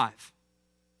 Number 5,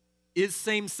 is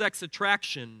same-sex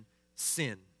attraction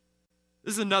sin?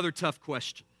 This is another tough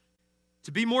question.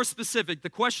 To be more specific, the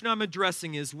question I'm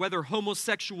addressing is whether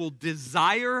homosexual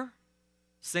desire,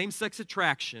 same-sex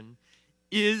attraction,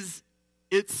 is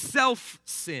itself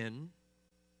sin,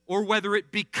 or whether it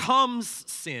becomes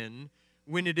sin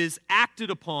when it is acted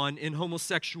upon in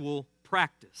homosexual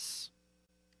practice.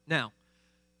 Now,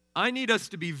 I need us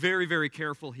to be very, very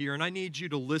careful here, and I need you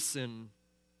to listen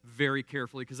very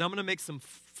carefully, because I'm going to make some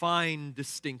fine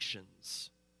distinctions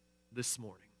this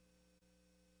morning.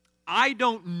 I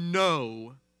don't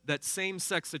know that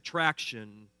same-sex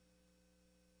attraction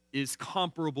is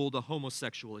comparable to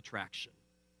homosexual attraction.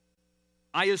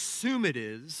 I assume it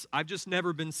is. I've just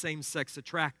never been same-sex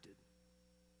attracted.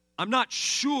 I'm not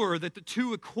sure that the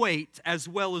two equate as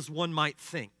well as one might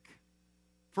think.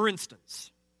 For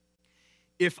instance,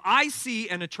 if I see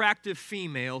an attractive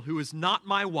female who is not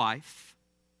my wife,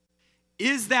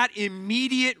 is that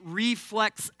immediate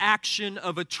reflex action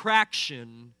of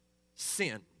attraction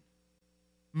sin?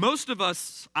 Most of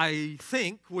us, I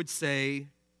think, would say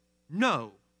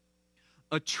no.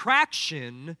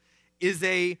 Attraction is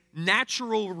a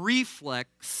natural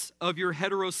reflex of your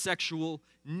heterosexual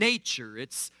nature.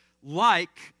 It's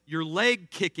like your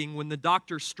leg kicking when the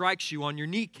doctor strikes you on your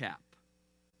kneecap.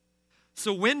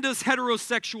 So when does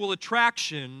heterosexual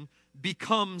attraction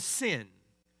become sin?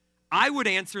 I would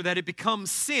answer that it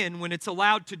becomes sin when it's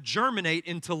allowed to germinate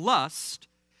into lust,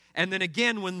 and then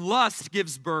again when lust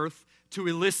gives birth to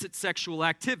illicit sexual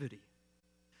activity.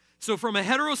 So from a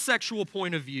heterosexual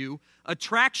point of view,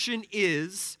 attraction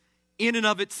is, in and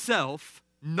of itself,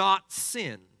 not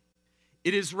sin.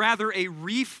 It is rather a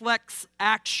reflex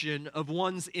action of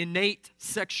one's innate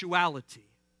sexuality.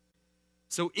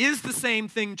 So is the same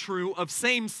thing true of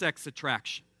same-sex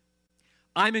attraction?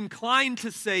 I'm inclined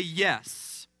to say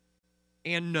yes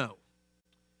and no.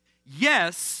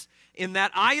 Yes, in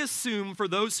that I assume for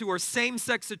those who are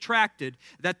same-sex attracted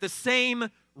that the same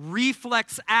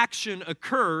reflex action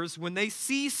occurs when they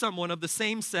see someone of the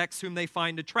same sex whom they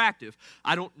find attractive.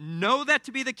 I don't know that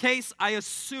to be the case. I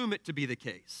assume it to be the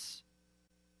case.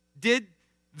 Did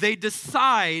they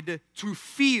decide to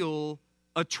feel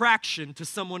attraction to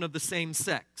someone of the same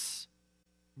sex?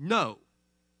 No.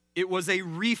 It was a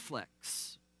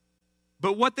reflex.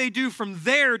 But what they do from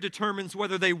there determines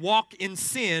whether they walk in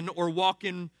sin or walk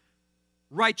in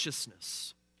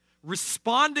righteousness.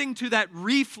 Responding to that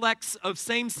reflex of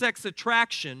same-sex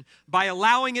attraction by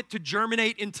allowing it to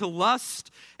germinate into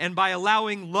lust and by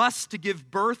allowing lust to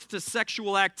give birth to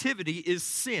sexual activity is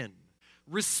sin.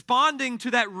 Responding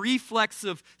to that reflex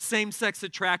of same-sex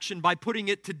attraction by putting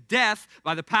it to death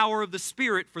by the power of the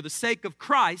Spirit for the sake of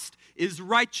Christ is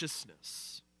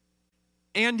righteousness.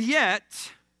 And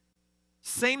yet,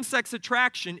 same-sex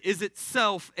attraction is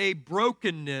itself a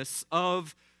brokenness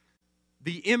of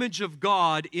the image of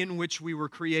God in which we were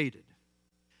created.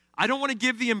 I don't want to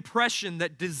give the impression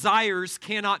that desires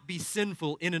cannot be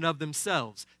sinful in and of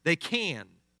themselves. They can.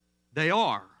 They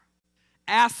are.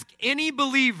 Ask any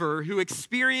believer who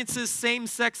experiences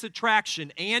same-sex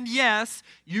attraction, and yes,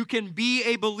 you can be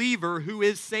a believer who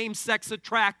is same-sex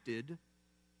attracted,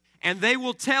 and they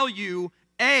will tell you,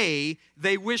 A,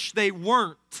 they wish they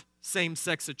weren't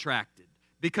same-sex attracted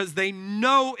because they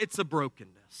know it's a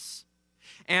brokenness.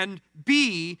 And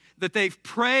B, that they've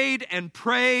prayed and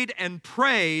prayed and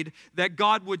prayed that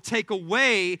God would take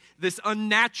away this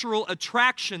unnatural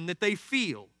attraction that they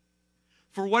feel.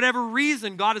 For whatever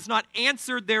reason, God has not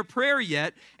answered their prayer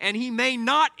yet, and He may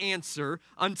not answer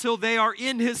until they are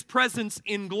in His presence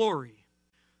in glory.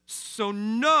 So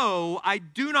no, I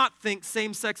do not think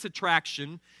same-sex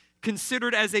attraction,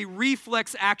 considered as a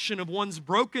reflex action of one's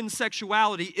broken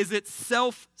sexuality, is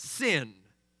itself sin,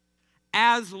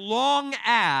 as long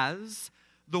as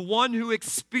the one who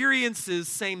experiences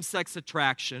same-sex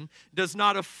attraction does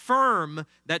not affirm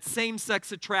that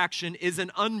same-sex attraction is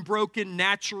an unbroken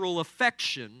natural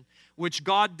affection which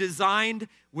God designed,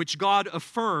 which God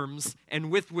affirms,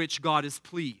 and with which God is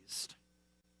pleased.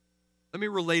 Let me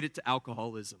relate it to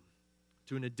alcoholism,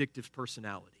 to an addictive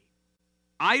personality.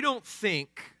 I don't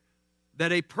think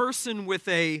that a person with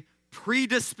a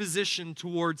predisposition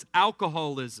towards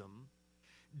alcoholism,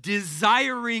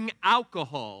 desiring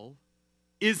alcohol,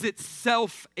 is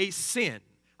itself a sin.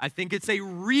 I think it's a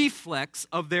reflex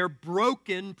of their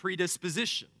broken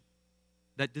predisposition,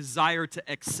 that desire to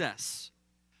excess.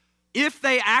 If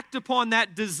they act upon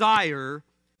that desire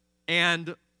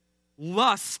and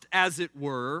lust, as it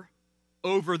were,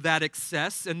 over that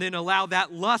excess, and then allow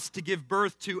that lust to give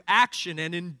birth to action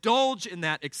and indulge in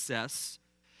that excess,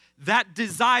 that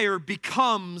desire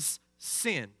becomes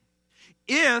sin.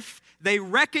 If they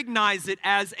recognize it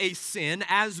as a sin,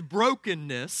 as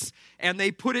brokenness, and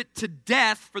they put it to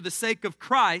death for the sake of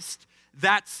Christ,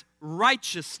 that's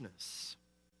righteousness.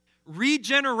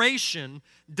 Regeneration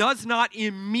does not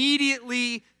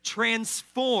immediately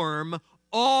transform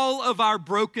all of our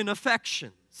broken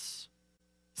affections.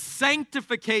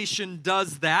 Sanctification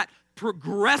does that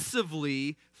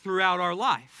progressively throughout our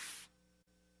life.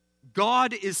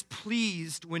 God is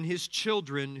pleased when His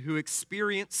children who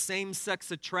experience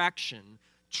same-sex attraction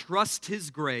trust His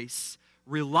grace,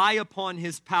 rely upon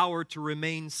His power to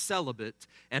remain celibate,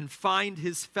 and find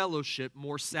His fellowship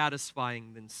more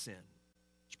satisfying than sin.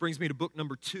 Which brings me to book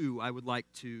number 2 I would like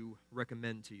to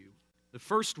recommend to you. The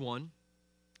first one,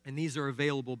 and these are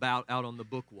available out on the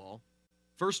book wall.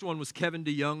 First one was Kevin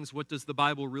DeYoung's What Does the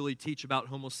Bible Really Teach About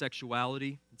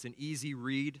Homosexuality? It's an easy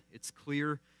read, it's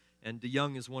clear, and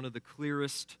DeYoung is one of the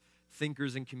clearest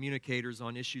thinkers and communicators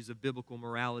on issues of biblical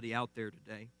morality out there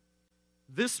today.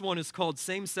 This one is called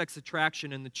Same-Sex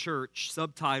Attraction in the Church,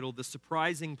 subtitled The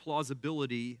Surprising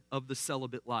Plausibility of the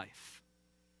Celibate Life.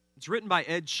 It's written by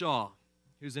Ed Shaw,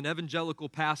 who's an evangelical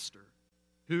pastor,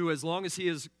 who, as long as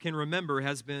he can remember,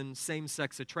 has been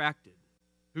same-sex attracted,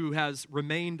 who has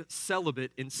remained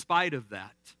celibate in spite of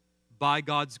that, by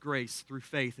God's grace through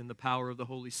faith in the power of the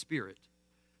Holy Spirit,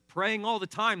 praying all the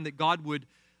time that God would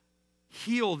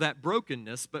heal that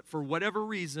brokenness, but for whatever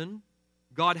reason,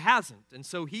 God hasn't. And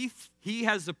so he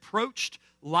has approached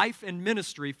life and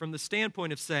ministry from the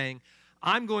standpoint of saying,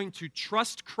 I'm going to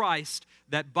trust Christ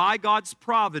that by God's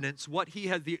providence, what He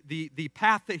has, the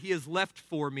path that He has left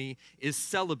for me is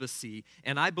celibacy.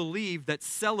 And I believe that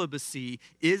celibacy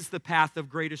is the path of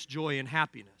greatest joy and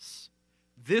happiness.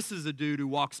 This is a dude who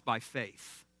walks by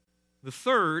faith. The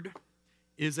third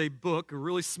is a book, a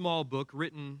really small book,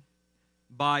 written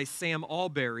by Sam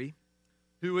Allberry,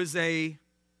 who is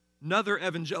another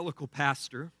evangelical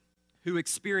pastor who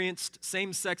experienced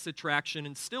same-sex attraction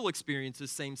and still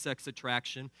experiences same-sex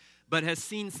attraction, but has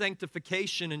seen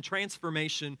sanctification and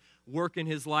transformation work in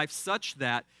his life such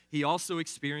that he also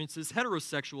experiences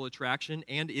heterosexual attraction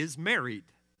and is married.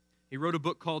 He wrote a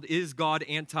book called Is God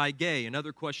Anti-Gay? And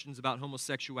other questions about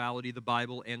homosexuality, the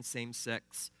Bible, and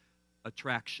same-sex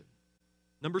attraction.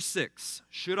 Number 6,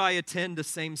 should I attend a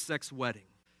same-sex wedding?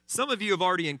 Some of you have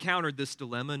already encountered this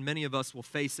dilemma, and many of us will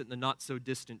face it in the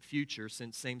not-so-distant future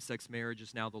since same-sex marriage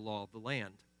is now the law of the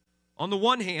land. On the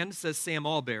one hand, says Sam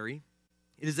Allberry,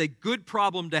 it is a good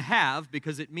problem to have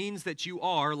because it means that you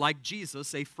are, like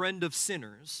Jesus, a friend of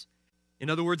sinners. In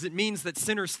other words, it means that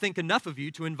sinners think enough of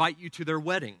you to invite you to their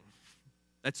wedding.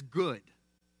 That's good.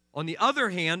 On the other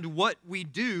hand, what we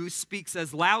do speaks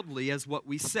as loudly as what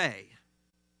we say.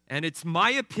 And it's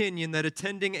my opinion that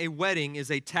attending a wedding is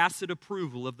a tacit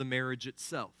approval of the marriage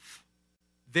itself.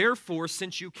 Therefore,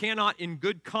 since you cannot in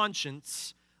good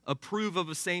conscience approve of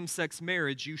a same-sex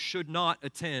marriage, you should not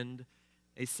attend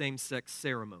a same-sex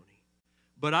ceremony.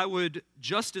 but I would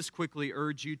just as quickly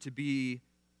urge you to be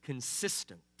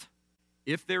consistent.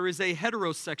 If there is a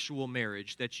heterosexual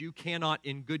marriage that you cannot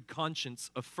in good conscience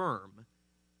affirm,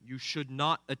 you should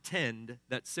not attend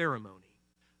that ceremony.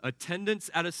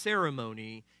 Attendance at a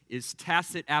ceremony is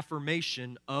tacit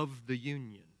affirmation of the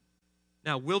union.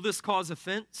 Now, will this cause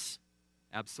offense?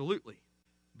 Absolutely.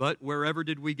 But wherever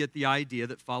did we get the idea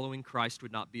that following Christ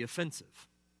would not be offensive?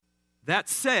 That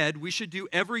said, we should do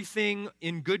everything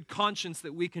in good conscience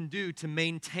that we can do to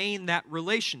maintain that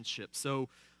relationship. So,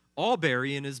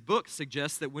 Alberry in his book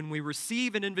suggests that when we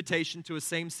receive an invitation to a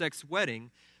same-sex wedding,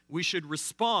 we should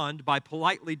respond by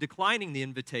politely declining the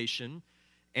invitation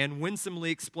and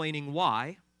winsomely explaining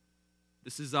why.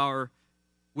 This is our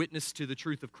witness to the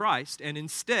truth of Christ, and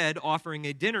instead offering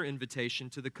a dinner invitation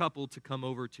to the couple to come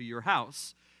over to your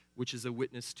house, which is a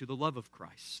witness to the love of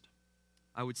Christ.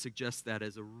 I would suggest that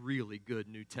as a really good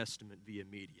New Testament via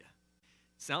media.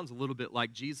 Sounds a little bit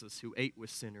like Jesus, who ate with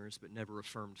sinners but never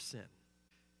affirmed sin.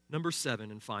 Number 7,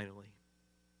 and finally,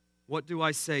 what do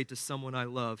I say to someone I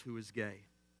love who is gay?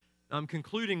 Now, I'm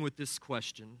concluding with this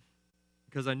question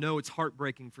because I know it's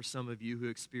heartbreaking for some of you who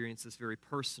experience this very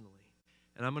personally.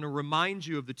 And I'm going to remind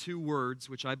you of the 2 words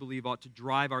which I believe ought to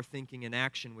drive our thinking and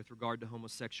action with regard to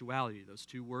homosexuality. Those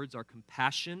 2 words are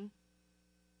compassion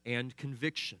and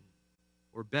conviction,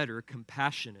 or better,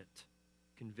 compassionate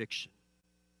conviction.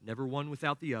 Never one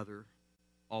without the other,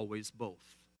 always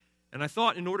both. And I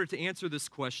thought in order to answer this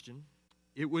question,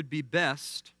 it would be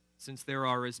best, since there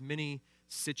are as many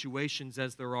situations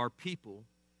as there are people,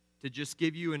 to just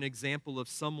give you an example of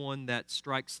someone that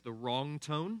strikes the wrong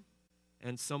tone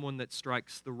and someone that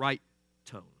strikes the right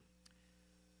tone.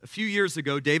 A few years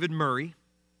ago, David Murray,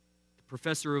 the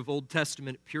professor of Old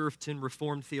Testament at Puritan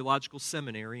Reformed Theological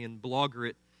Seminary and blogger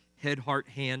at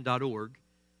headhearthand.org,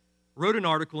 wrote an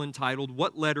article entitled,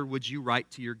 "What Letter Would You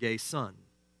Write to Your Gay Son?"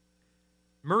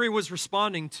 Murray was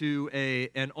responding to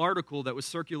an article that was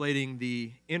circulating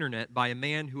the internet by a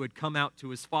man who had come out to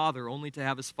his father only to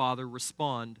have his father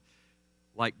respond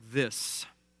like this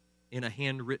in a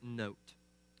handwritten note.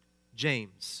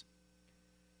 James,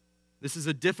 this is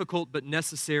a difficult but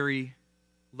necessary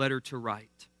letter to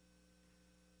write.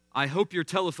 I hope your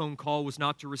telephone call was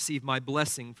not to receive my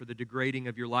blessing for the degrading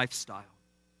of your lifestyle.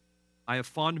 I have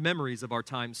fond memories of our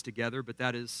times together, but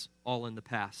that is all in the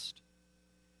past.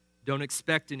 Don't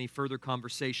expect any further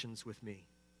conversations with me.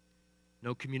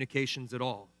 No communications at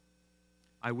all.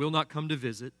 I will not come to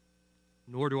visit,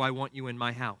 nor do I want you in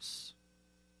my house.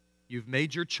 You've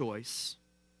made your choice,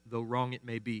 though wrong it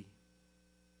may be.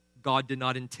 God did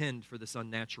not intend for this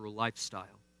unnatural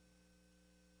lifestyle.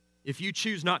 If you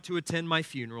choose not to attend my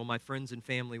funeral, my friends and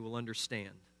family will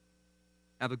understand.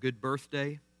 Have a good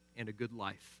birthday and a good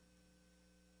life.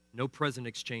 No present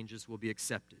exchanges will be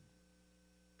accepted.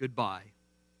 Goodbye,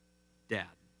 Dad.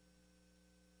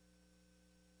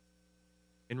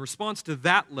 In response to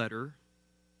that letter,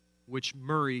 which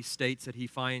Murray states that he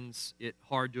finds it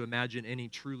hard to imagine any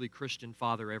truly Christian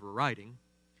father ever writing,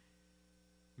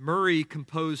 Murray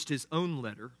composed his own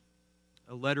letter,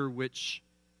 a letter which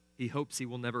he hopes he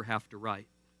will never have to write.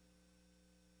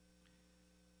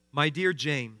 My dear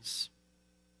James,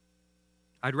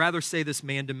 I'd rather say this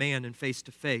man to man and face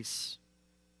to face,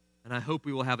 and I hope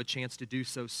we will have a chance to do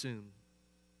so soon.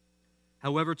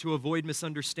 However, to avoid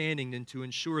misunderstanding and to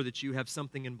ensure that you have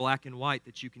something in black and white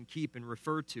that you can keep and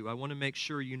refer to, I want to make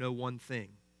sure you know one thing.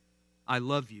 I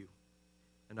love you,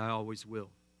 and I always will.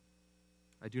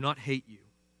 I do not hate you,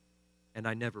 and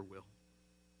I never will.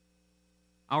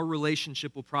 Our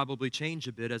relationship will probably change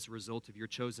a bit as a result of your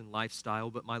chosen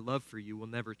lifestyle, but my love for you will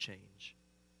never change.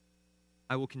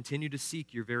 I will continue to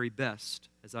seek your very best,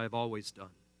 as I have always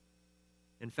done.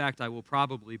 In fact, I will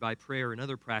probably, by prayer and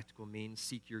other practical means,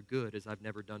 seek your good as I've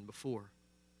never done before.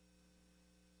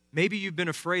 Maybe you've been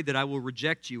afraid that I will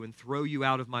reject you and throw you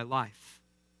out of my life.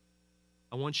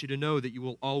 I want you to know that you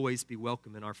will always be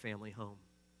welcome in our family home.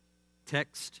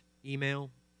 Text,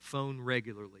 email, phone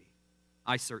regularly.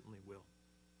 I certainly will.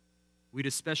 We'd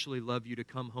especially love you to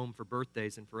come home for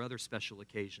birthdays and for other special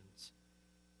occasions.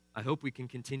 I hope we can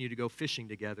continue to go fishing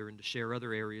together and to share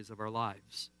other areas of our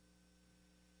lives.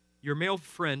 Your male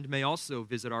friend may also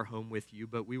visit our home with you,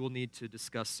 but we will need to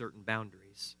discuss certain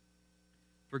boundaries.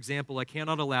 For example, I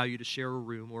cannot allow you to share a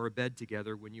room or a bed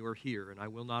together when you are here, and I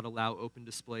will not allow open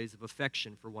displays of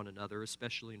affection for one another,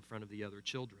 especially in front of the other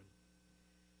children.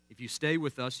 If you stay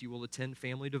with us, you will attend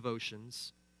family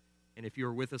devotions, and if you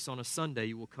are with us on a Sunday,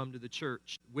 you will come to the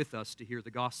church with us to hear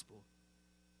the gospel.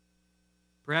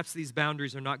 Perhaps these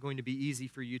boundaries are not going to be easy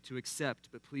for you to accept,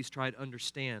 but please try to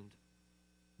understand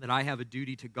that I have a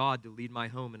duty to God to lead my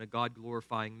home in a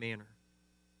God-glorifying manner.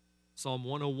 Psalm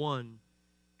 101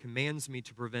 commands me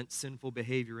to prevent sinful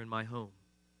behavior in my home.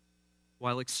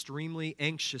 While extremely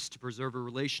anxious to preserve a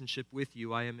relationship with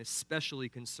you, I am especially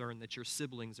concerned that your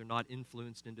siblings are not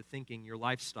influenced into thinking your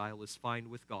lifestyle is fine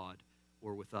with God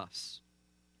or with us.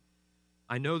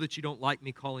 I know that you don't like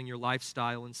me calling your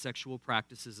lifestyle and sexual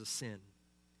practices a sin.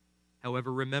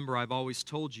 However, remember, I've always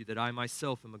told you that I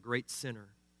myself am a great sinner,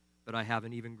 but I have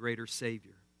an even greater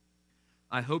Savior.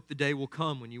 I hope the day will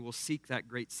come when you will seek that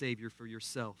great Savior for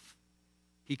yourself.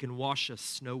 He can wash us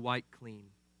snow white clean.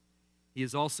 He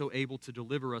is also able to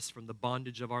deliver us from the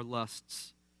bondage of our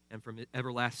lusts and from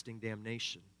everlasting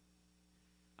damnation.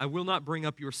 I will not bring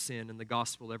up your sin in the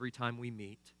gospel every time we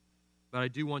meet, but I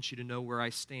do want you to know where I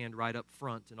stand right up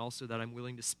front, and also that I'm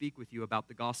willing to speak with you about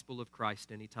the gospel of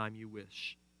Christ anytime you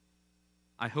wish.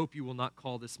 I hope you will not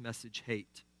call this message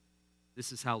hate.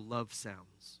 This is how love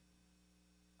sounds.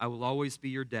 I will always be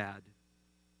your dad,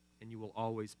 and you will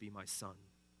always be my son.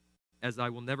 As I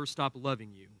will never stop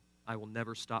loving you, I will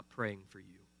never stop praying for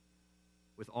you.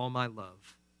 With all my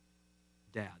love,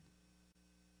 Dad.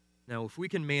 Now, if we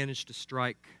can manage to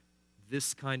strike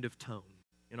this kind of tone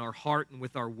in our heart and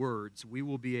with our words, we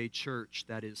will be a church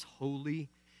that is holy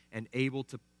and able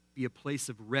to be a place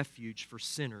of refuge for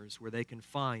sinners where they can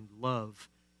find love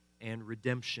and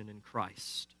redemption in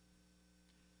Christ.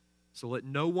 So let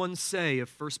no one say of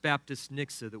First Baptist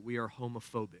Nixa that we are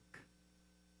homophobic.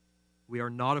 We are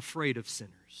not afraid of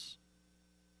sinners.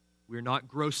 We are not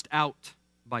grossed out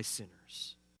by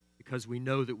sinners because we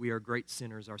know that we are great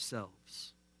sinners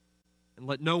ourselves. And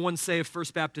let no one say of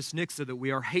First Baptist Nixa that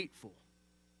we are hateful.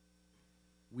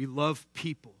 We love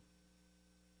people,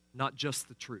 not just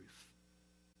the truth.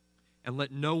 And let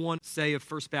no one say of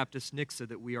First Baptist Nixa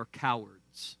that we are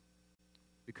cowards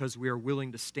because we are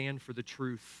willing to stand for the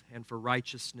truth and for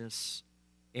righteousness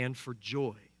and for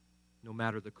joy, no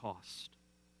matter the cost.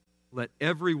 Let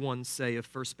everyone say of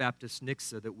First Baptist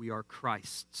Nixa that we are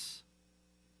Christ's,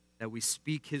 that we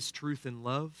speak His truth in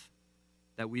love,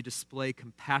 that we display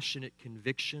compassionate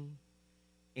conviction,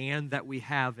 and that we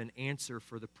have an answer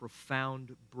for the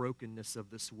profound brokenness of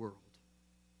this world.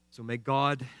 So may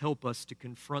God help us to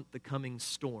confront the coming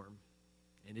storm,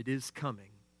 and it is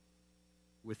coming,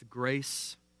 with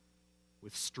grace,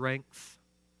 with strength,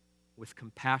 with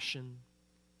compassion,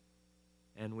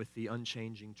 and with the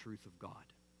unchanging truth of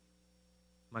God.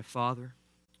 My Father,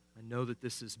 I know that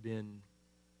this has been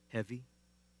heavy,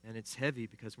 and it's heavy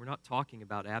because we're not talking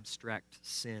about abstract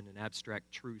sin and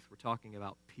abstract truth. We're talking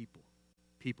about people.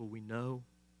 People we know,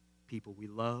 people we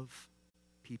love,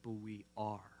 people we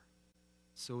are.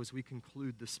 So as we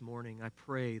conclude this morning, I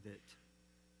pray that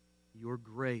your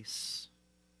grace,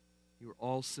 your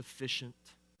all-sufficient,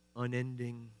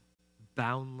 unending,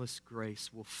 boundless grace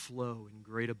will flow in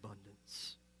great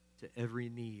abundance to every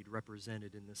need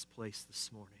represented in this place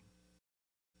this morning.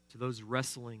 To those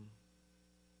wrestling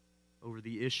over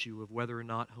the issue of whether or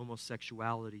not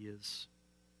homosexuality is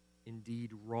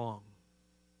indeed wrong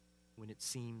when it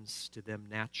seems to them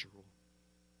natural,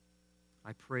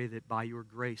 I pray that by your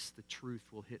grace the truth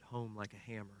will hit home like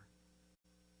a hammer,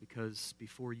 because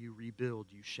before you rebuild,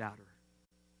 you shatter.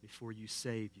 Before you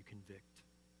save, you convict.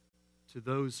 To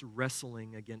those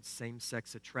wrestling against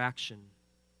same-sex attraction,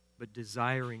 but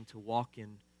desiring to walk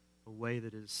in a way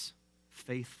that is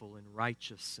faithful and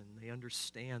righteous, and they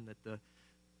understand that the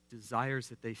desires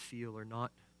that they feel are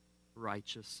not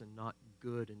righteous and not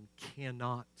good and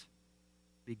cannot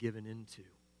be given into.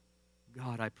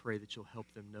 God, I pray that you'll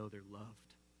help them know they're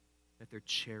loved, that they're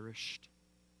cherished,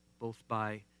 both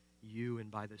by you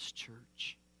and by this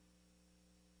church,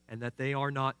 and that they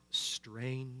are not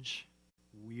strange,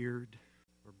 weird,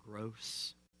 or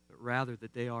gross, but rather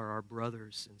that they are our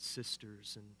brothers and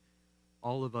sisters and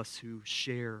all of us who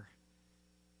share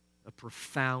a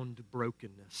profound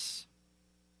brokenness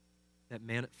that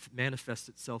manifests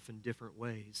itself in different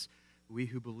ways. We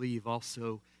who believe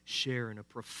also share in a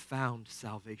profound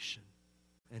salvation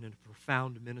and in a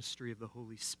profound ministry of the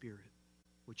Holy Spirit,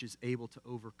 which is able to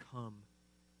overcome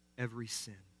every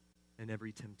sin and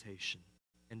every temptation,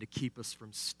 and to keep us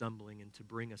from stumbling and to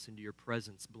bring us into your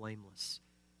presence blameless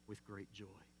with great joy.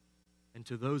 And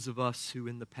to those of us who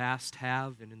in the past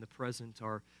have and in the present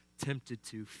are tempted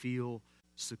to feel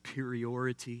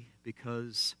superiority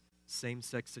because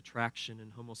same-sex attraction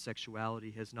and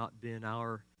homosexuality has not been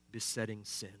our besetting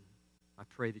sin, I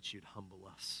pray that you'd humble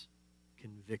us,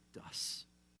 convict us,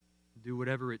 do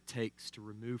whatever it takes to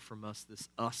remove from us this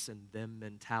us and them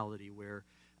mentality where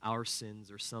our sins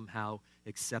are somehow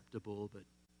acceptable, but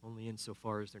only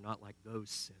insofar as they're not like those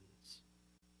sins.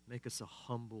 Make us a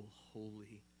humble,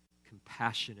 holy,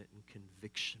 compassionate, and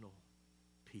convictional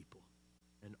people.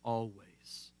 And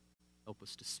always, Help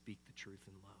us to speak the truth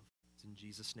in love. It's in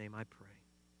Jesus' name I pray.